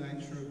revealing the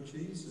nature of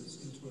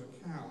Jesus into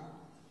account,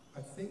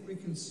 I think we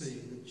can see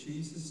that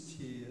Jesus'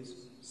 tears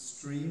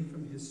stream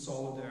from his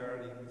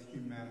solidarity with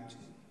humanity.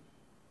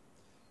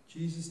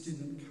 Jesus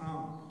didn't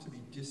come to be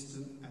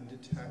distant and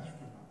detached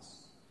from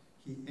us.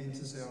 He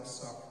enters our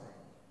suffering.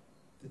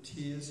 The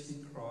tears he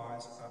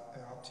cries are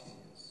our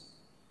tears.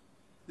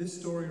 This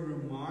story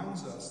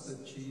reminds us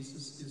that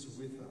Jesus is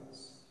with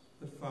us.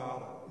 The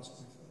Father is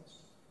with us.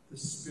 The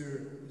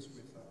Spirit is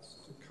with us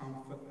to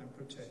comfort and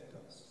protect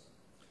us.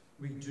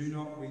 We do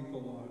not weep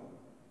alone.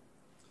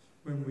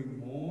 When we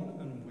mourn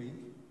and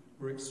weep,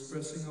 we're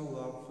expressing a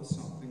love for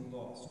something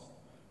lost.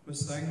 We're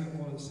saying that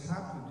what has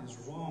happened is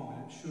wrong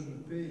and it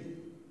shouldn't be.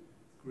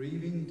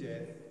 Grieving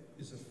death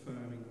is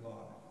affirming life.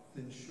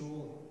 Then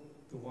surely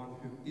the one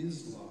who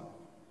is life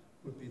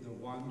would be the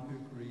one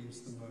who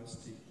grieves the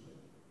most deeply.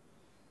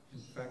 In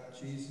fact,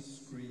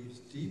 Jesus grieves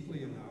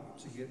deeply enough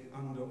to get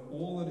under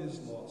all that is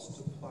lost,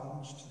 to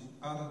plunge to the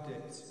utter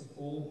depths of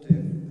all death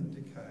and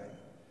decay,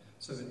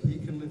 so that he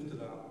can lift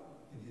it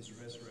up in his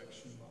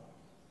resurrection life.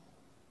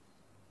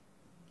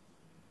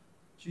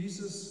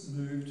 Jesus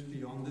moved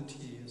beyond the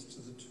tears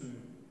to the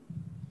tomb.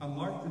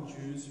 Unlike the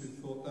Jews who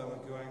thought they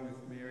were going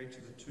with Mary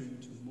to the tomb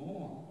to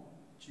mourn,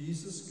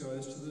 Jesus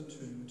goes to the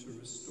tomb to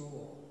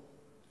restore.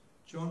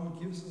 John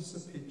gives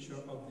us a picture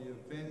of the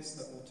events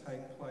that will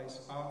take place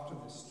after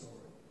this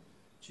story.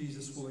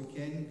 Jesus will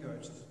again go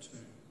to the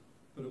tomb,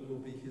 but it will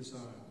be his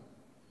own.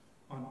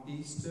 On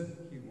Easter,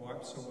 he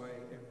wipes away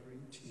every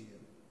tear.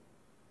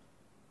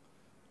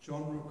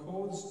 John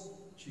records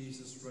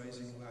Jesus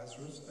raising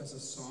Lazarus as a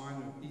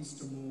sign of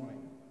Easter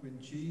morning, when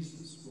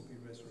Jesus will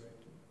be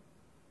resurrected.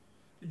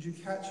 Did you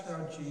catch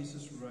how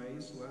Jesus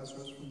raised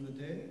Lazarus from the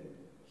dead?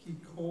 He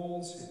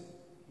calls him,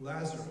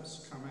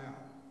 Lazarus, come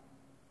out.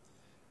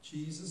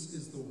 Jesus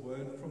is the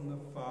word from the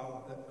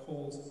Father that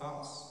calls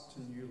us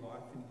to new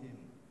life in him.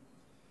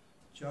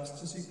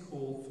 Just as he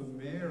called for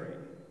Mary,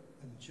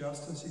 and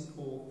just as he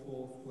called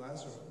forth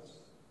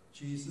Lazarus,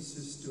 Jesus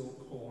is still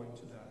calling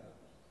today.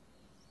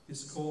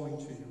 He's calling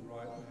to you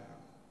right now.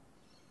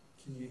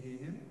 Can you hear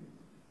him?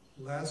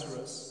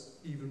 Lazarus,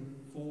 even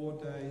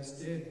 4 days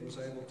dead, was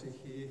able to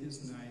hear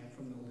his name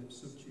from the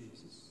lips of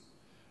Jesus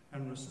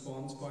and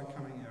responds by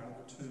coming out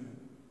of the tomb.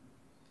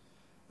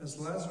 As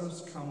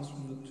Lazarus comes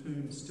from the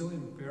tomb still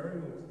in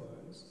burial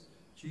clothes,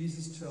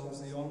 Jesus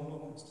tells the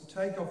onlookers to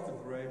take off the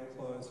grave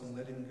clothes and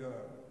let him go.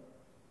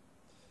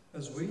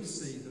 As we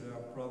see that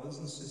our brothers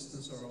and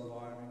sisters are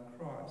alive in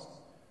Christ,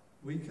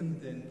 we can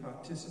then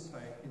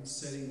participate in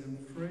setting them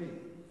free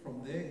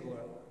from their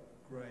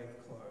grave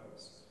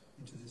clothes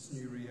into this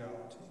new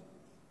reality.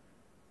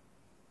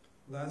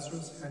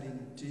 Lazarus had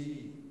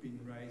indeed been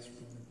raised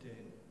from the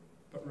dead,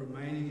 but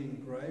remaining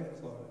in grave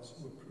clothes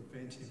would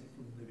prevent him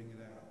from living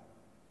it out.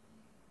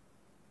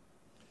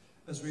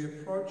 As we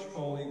approach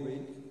Holy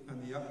Week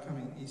and the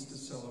upcoming Easter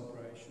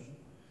celebration,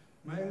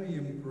 may we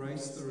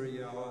embrace the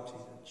reality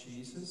that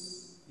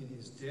Jesus, in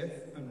his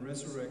death and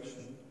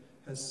resurrection,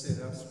 has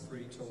set us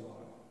free to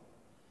life.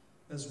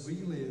 As we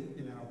live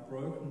in our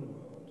broken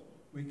world,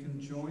 we can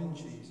join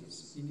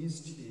Jesus in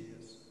his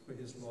tears for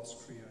his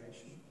lost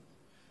creation.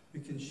 We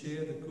can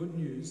share the good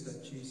news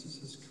that Jesus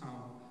has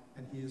come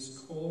and he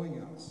is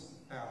calling us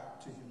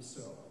out to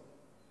himself.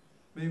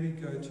 May we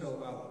go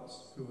tell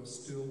others who are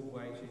still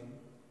waiting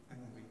and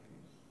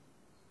weeping.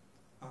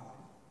 Amen.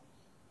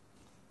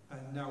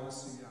 And now we'll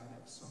sing our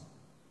next song.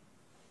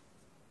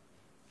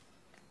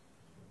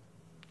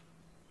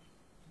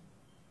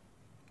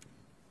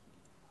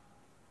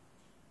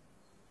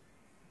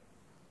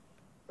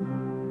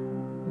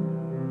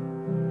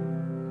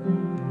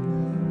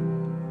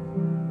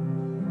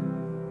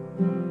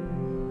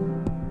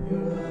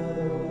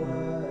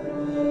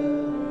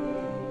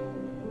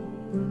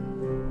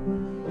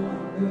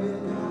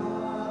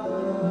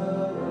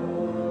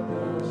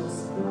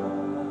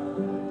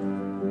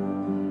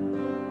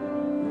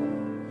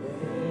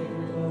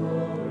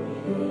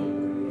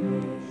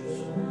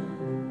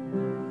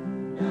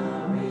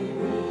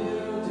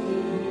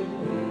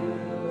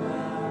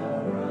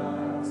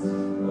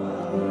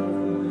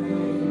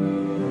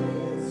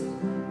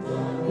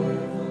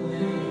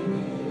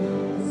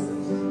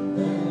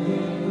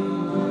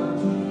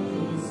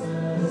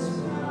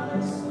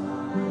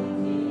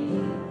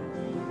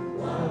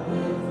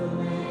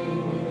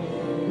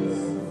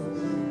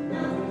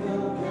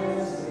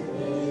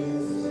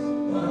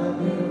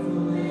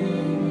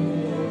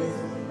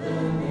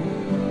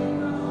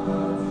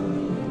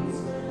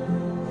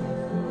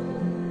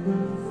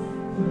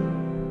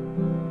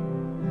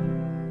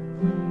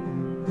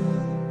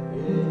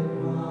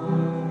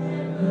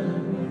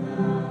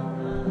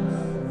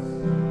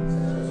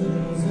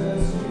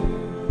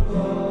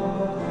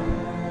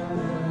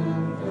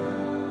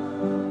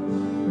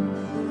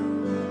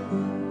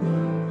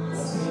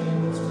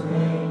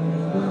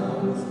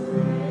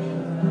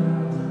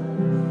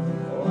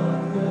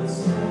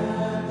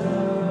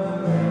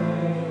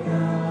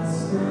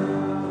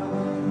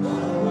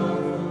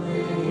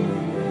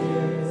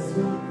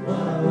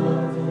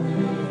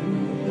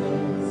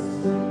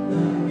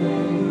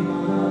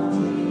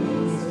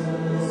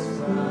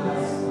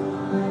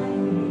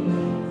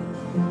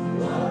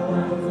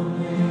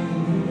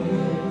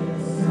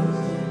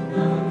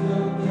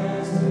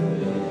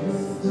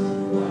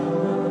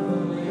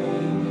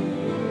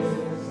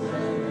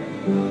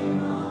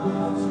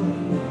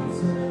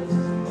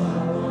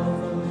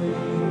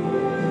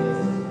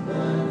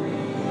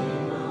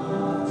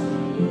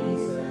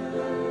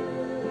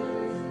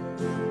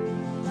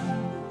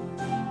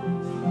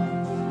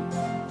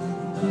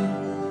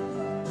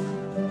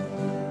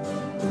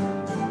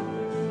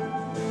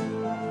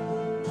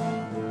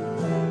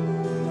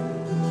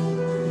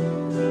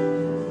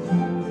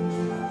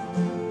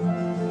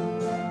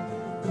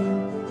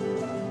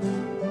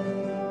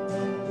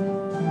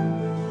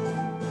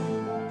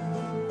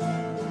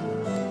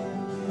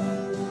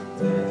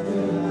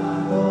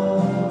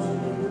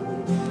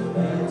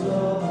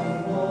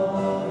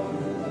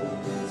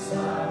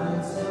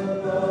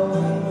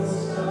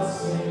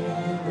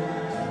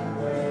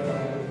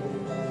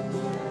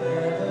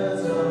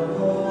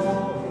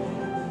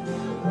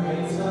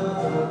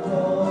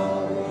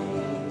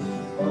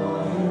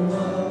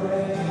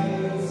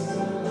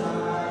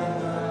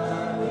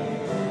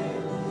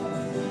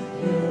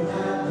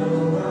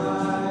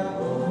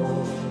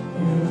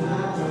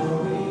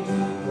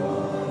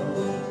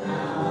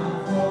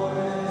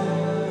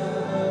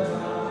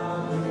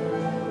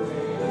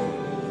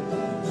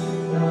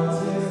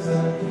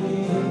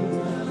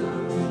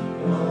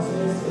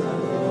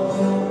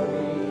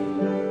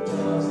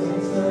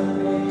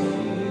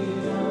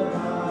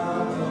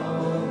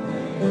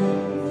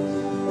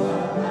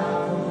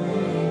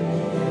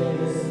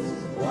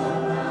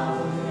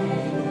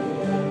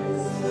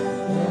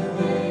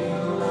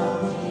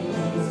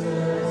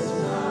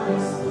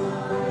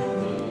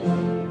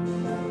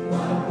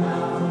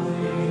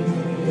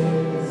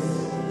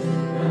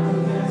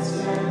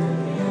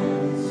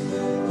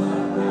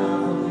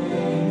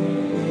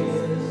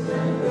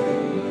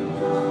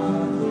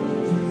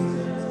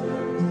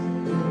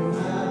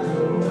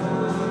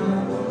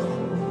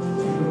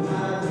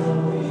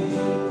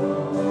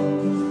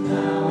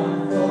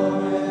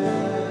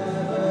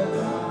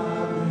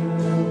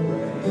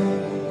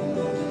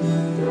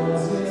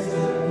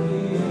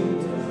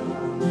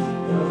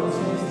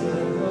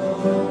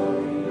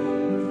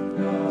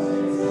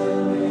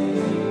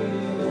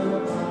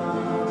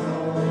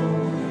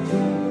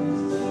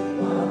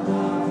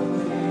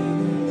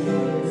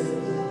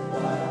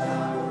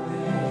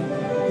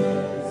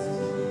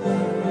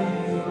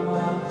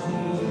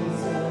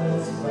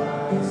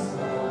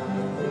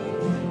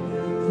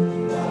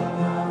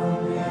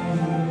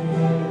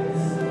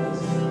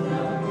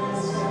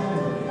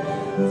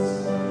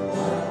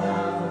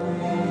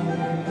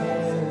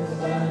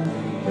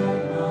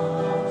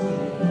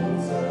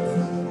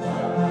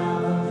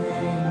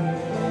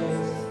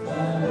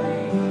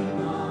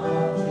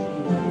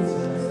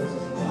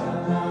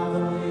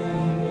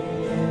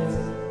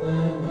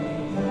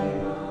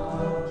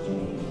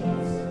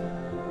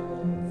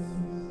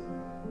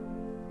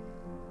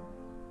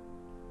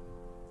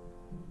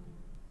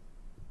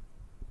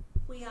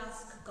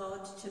 ask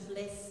God to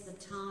bless the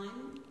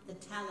time, the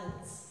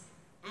talents,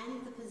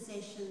 and the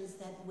possessions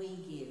that we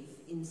give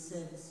in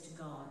service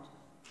to God.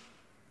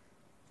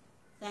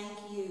 Thank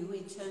you,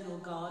 eternal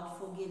God,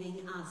 for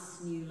giving us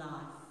new life.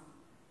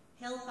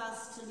 Help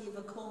us to live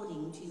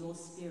according to your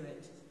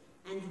Spirit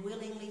and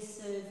willingly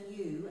serve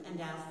you and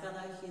our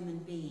fellow human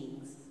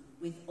beings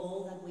with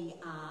all that we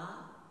are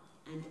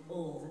and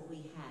all that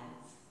we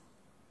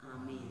have.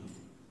 Amen.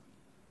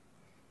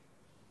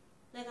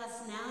 Let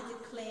us now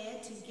declare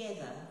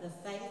together the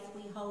faith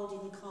we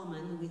hold in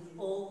common with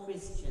all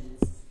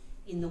Christians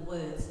in the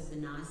words of the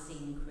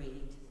Nicene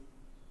Creed.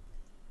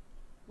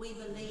 We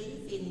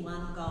believe in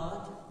one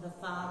God, the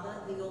Father,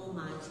 the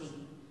Almighty,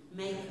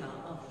 maker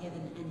of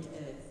heaven and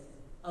earth,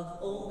 of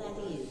all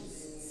that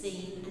is,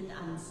 seen and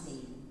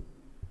unseen.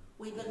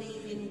 We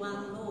believe in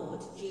one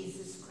Lord,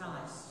 Jesus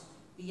Christ,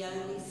 the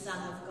only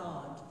Son of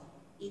God,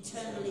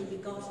 eternally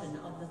begotten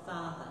of the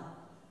Father,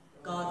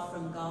 God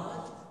from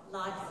God,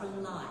 light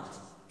from light,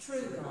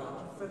 true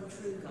God from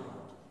true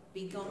God,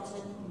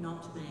 begotten,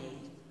 not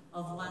made,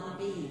 of one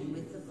being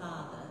with the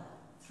Father.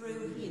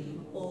 Through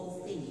him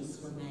all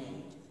things were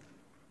made.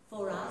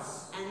 For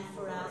us and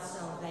for our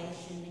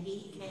salvation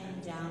he came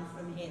down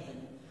from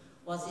heaven,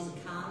 was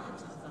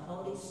incarnate of the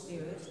Holy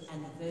Spirit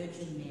and the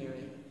Virgin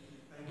Mary,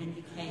 and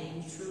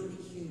became truly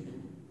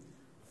human.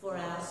 For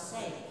our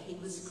sake he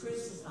was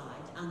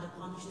crucified under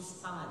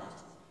Pontius Pilate.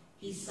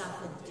 He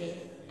suffered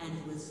death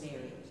and was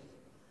buried.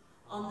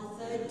 On the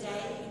third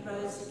day he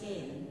rose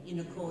again in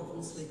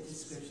accordance with the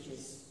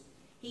Scriptures.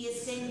 He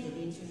ascended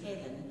into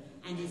heaven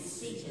and is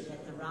seated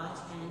at the right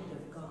hand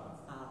of God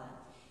the Father.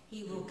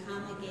 He will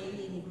come again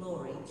in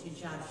glory to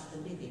judge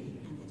the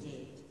living and the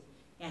dead,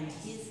 and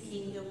his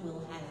kingdom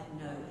will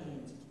have no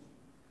end.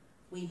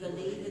 We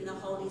believe in the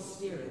Holy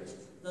Spirit,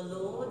 the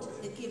Lord,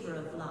 the giver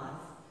of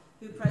life,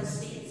 who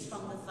proceeds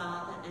from the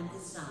Father and the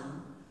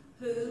Son,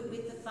 who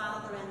with the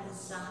Father and the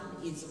Son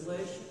is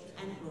worshipped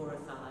and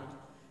glorified,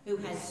 who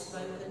has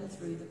spoken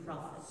through the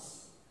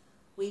prophets.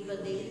 We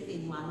believe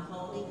in one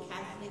holy,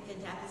 Catholic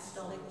and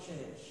Apostolic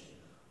Church.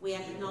 We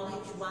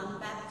acknowledge one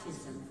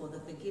baptism for the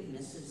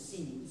forgiveness of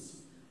sins.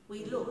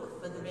 We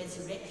look for the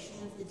resurrection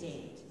of the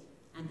dead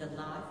and the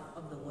life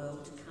of the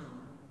world to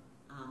come.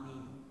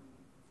 Amen.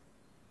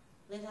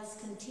 Let us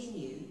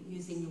continue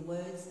using the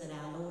words that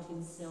our Lord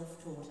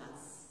himself taught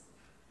us.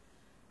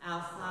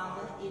 Our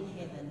Father in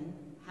heaven,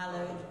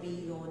 hallowed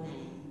be your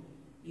name.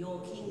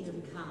 Your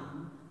kingdom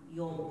come,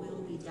 your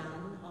will be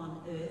done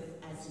on earth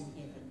as in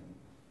heaven.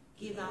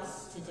 Give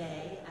us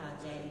today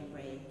our daily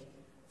bread.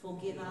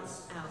 Forgive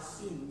us our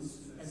sins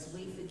as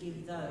we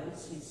forgive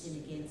those who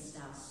sin against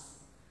us.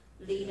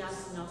 Lead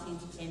us not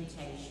into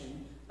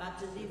temptation, but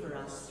deliver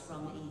us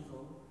from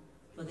evil.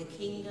 For the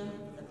kingdom,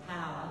 the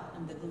power,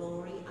 and the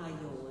glory are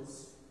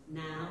yours,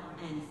 now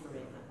and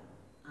forever.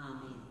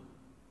 Amen.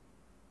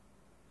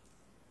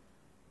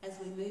 As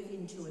we move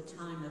into a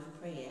time of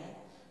prayer,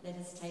 let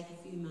us take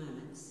a few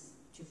moments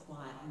to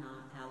quieten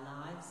our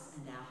lives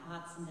and our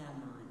hearts and our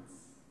minds.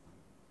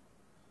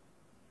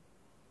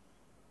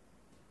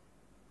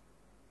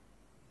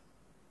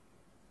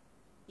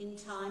 In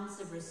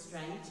times of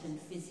restraint and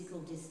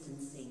physical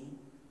distancing,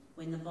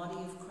 when the body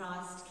of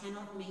Christ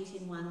cannot meet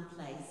in one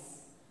place,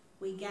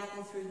 we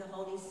gather through the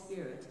Holy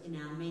Spirit in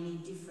our many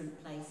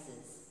different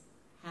places,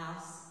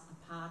 house,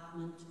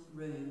 apartment,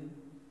 room,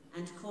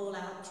 and call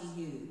out to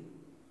you.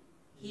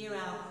 Hear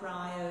our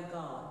cry, O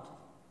God.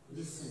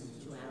 Listen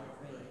to our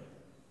prayer.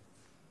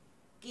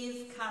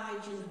 Give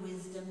courage and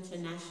wisdom to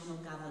national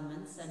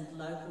governments and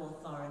local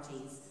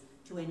authorities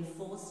to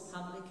enforce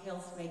public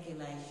health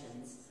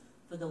regulations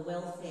for the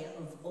welfare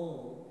of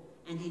all,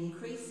 and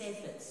increase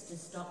efforts to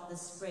stop the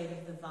spread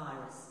of the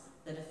virus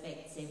that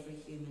affects every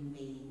human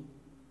being.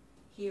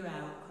 Hear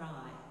our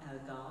cry, O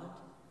God.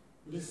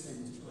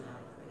 Listen to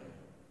our prayer.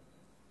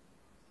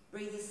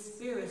 Breathe a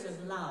spirit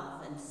of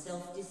love and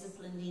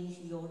self-discipline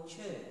into your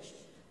church,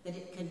 that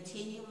it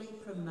continually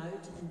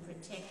promote and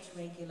protect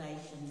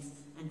regulations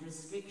and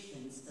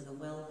restrictions for the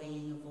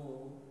well-being of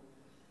all.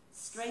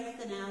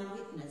 Strengthen our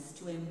witness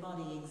to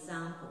embody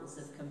examples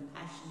of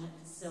compassionate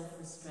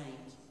self-restraint.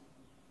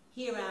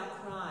 Hear our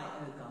cry,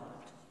 O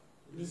God.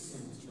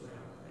 Listen to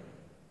our prayer.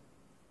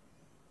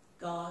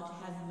 God,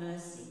 have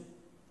mercy.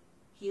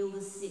 Heal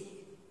the sick.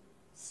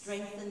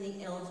 Strengthen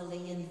the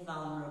elderly and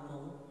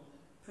vulnerable.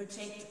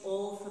 Protect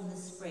all from the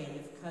spread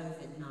of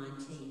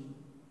COVID-19.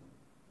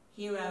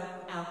 Hear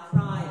our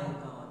cry, O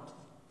God.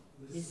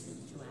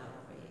 Listen to our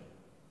prayer.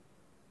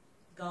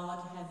 God,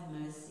 have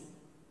mercy.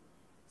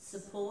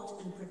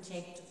 Support and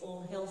protect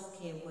all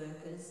healthcare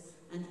workers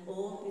and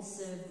all who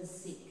serve the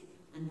sick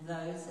and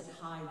those at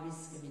high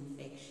risk of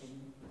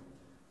infection.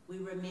 We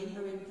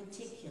remember in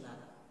particular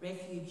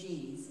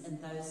refugees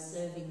and those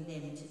serving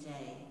them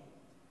today.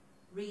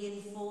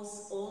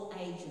 Reinforce all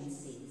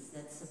agencies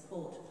that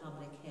support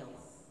public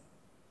health.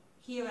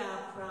 Hear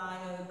our cry,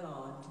 O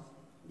God.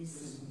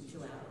 Listen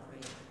to our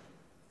prayer.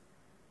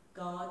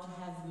 God,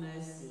 have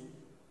mercy.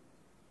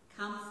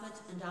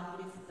 Comfort and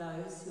uplift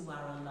those who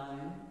are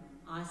alone,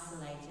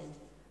 isolated,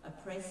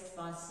 oppressed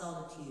by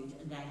solitude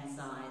and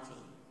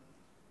anxiety.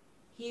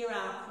 Hear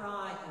our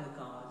cry, O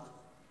God.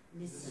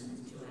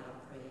 Listen to our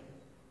prayer.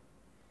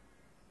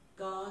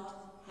 God,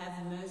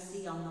 have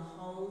mercy on the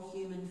whole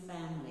human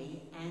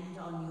family and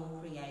on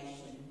your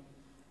creation.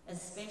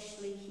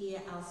 Especially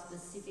hear our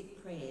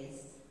specific prayers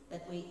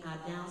that we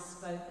are now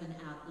spoken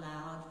out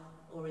loud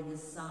or in the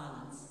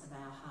silence of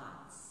our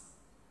hearts.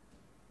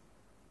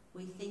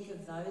 We think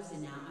of those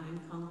in our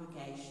own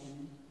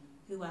congregation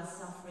who are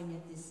suffering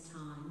at this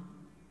time,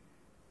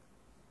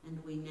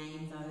 and we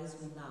name those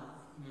we love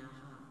in our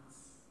hearts.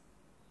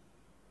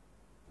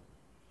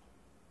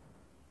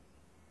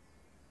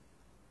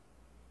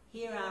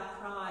 Hear our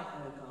cry,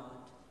 O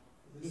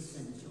God.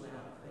 Listen to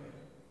our prayer.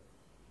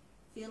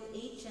 Fill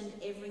each and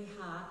every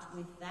heart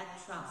with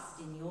that trust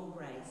in your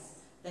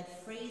grace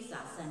that frees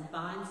us and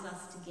binds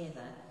us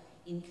together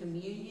in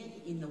communion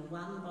in the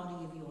one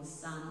body of your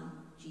Son,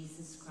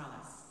 Jesus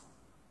Christ.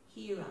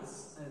 Hear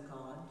us, O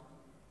God.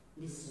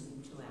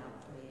 Listen to our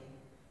prayer.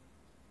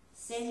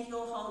 Send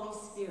your Holy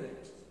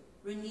Spirit.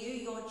 Renew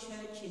your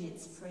church in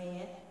its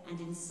prayer and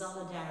in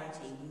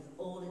solidarity with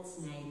all its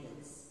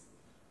neighbours.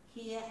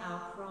 Hear our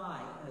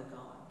cry, O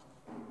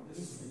God.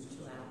 Listen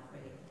to our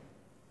prayer.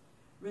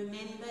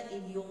 Remember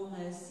in your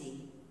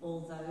mercy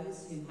all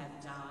those who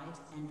have died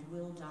and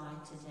will die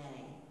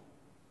today.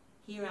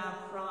 Hear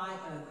our cry,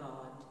 O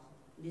God.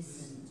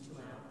 Listen to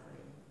our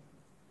prayer.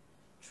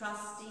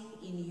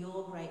 Trusting in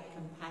your great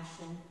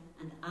compassion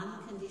and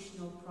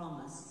unconditional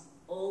promise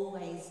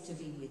always to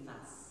be with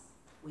us,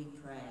 we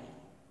pray.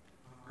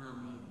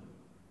 Amen.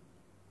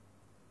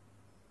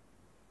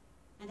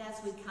 And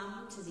as we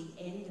come to the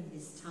end of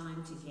this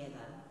time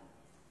together,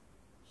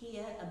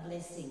 hear a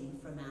blessing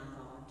from our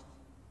God.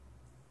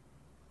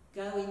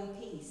 Go in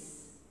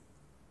peace.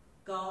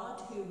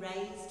 God, who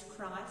raised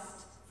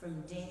Christ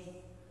from death,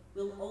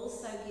 will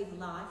also give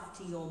life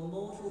to your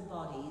mortal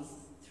bodies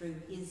through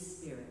his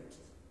Spirit.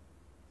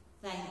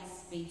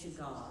 Thanks be to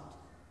God.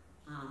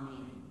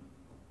 Amen.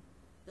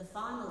 The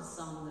final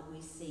song that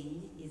we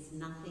sing is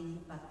Nothing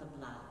But the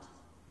Blood.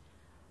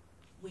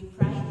 We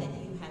pray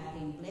that you have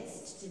been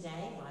blessed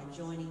today by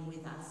joining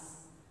with us,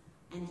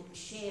 and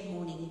share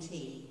morning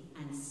tea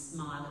and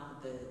smile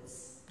at the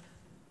birds.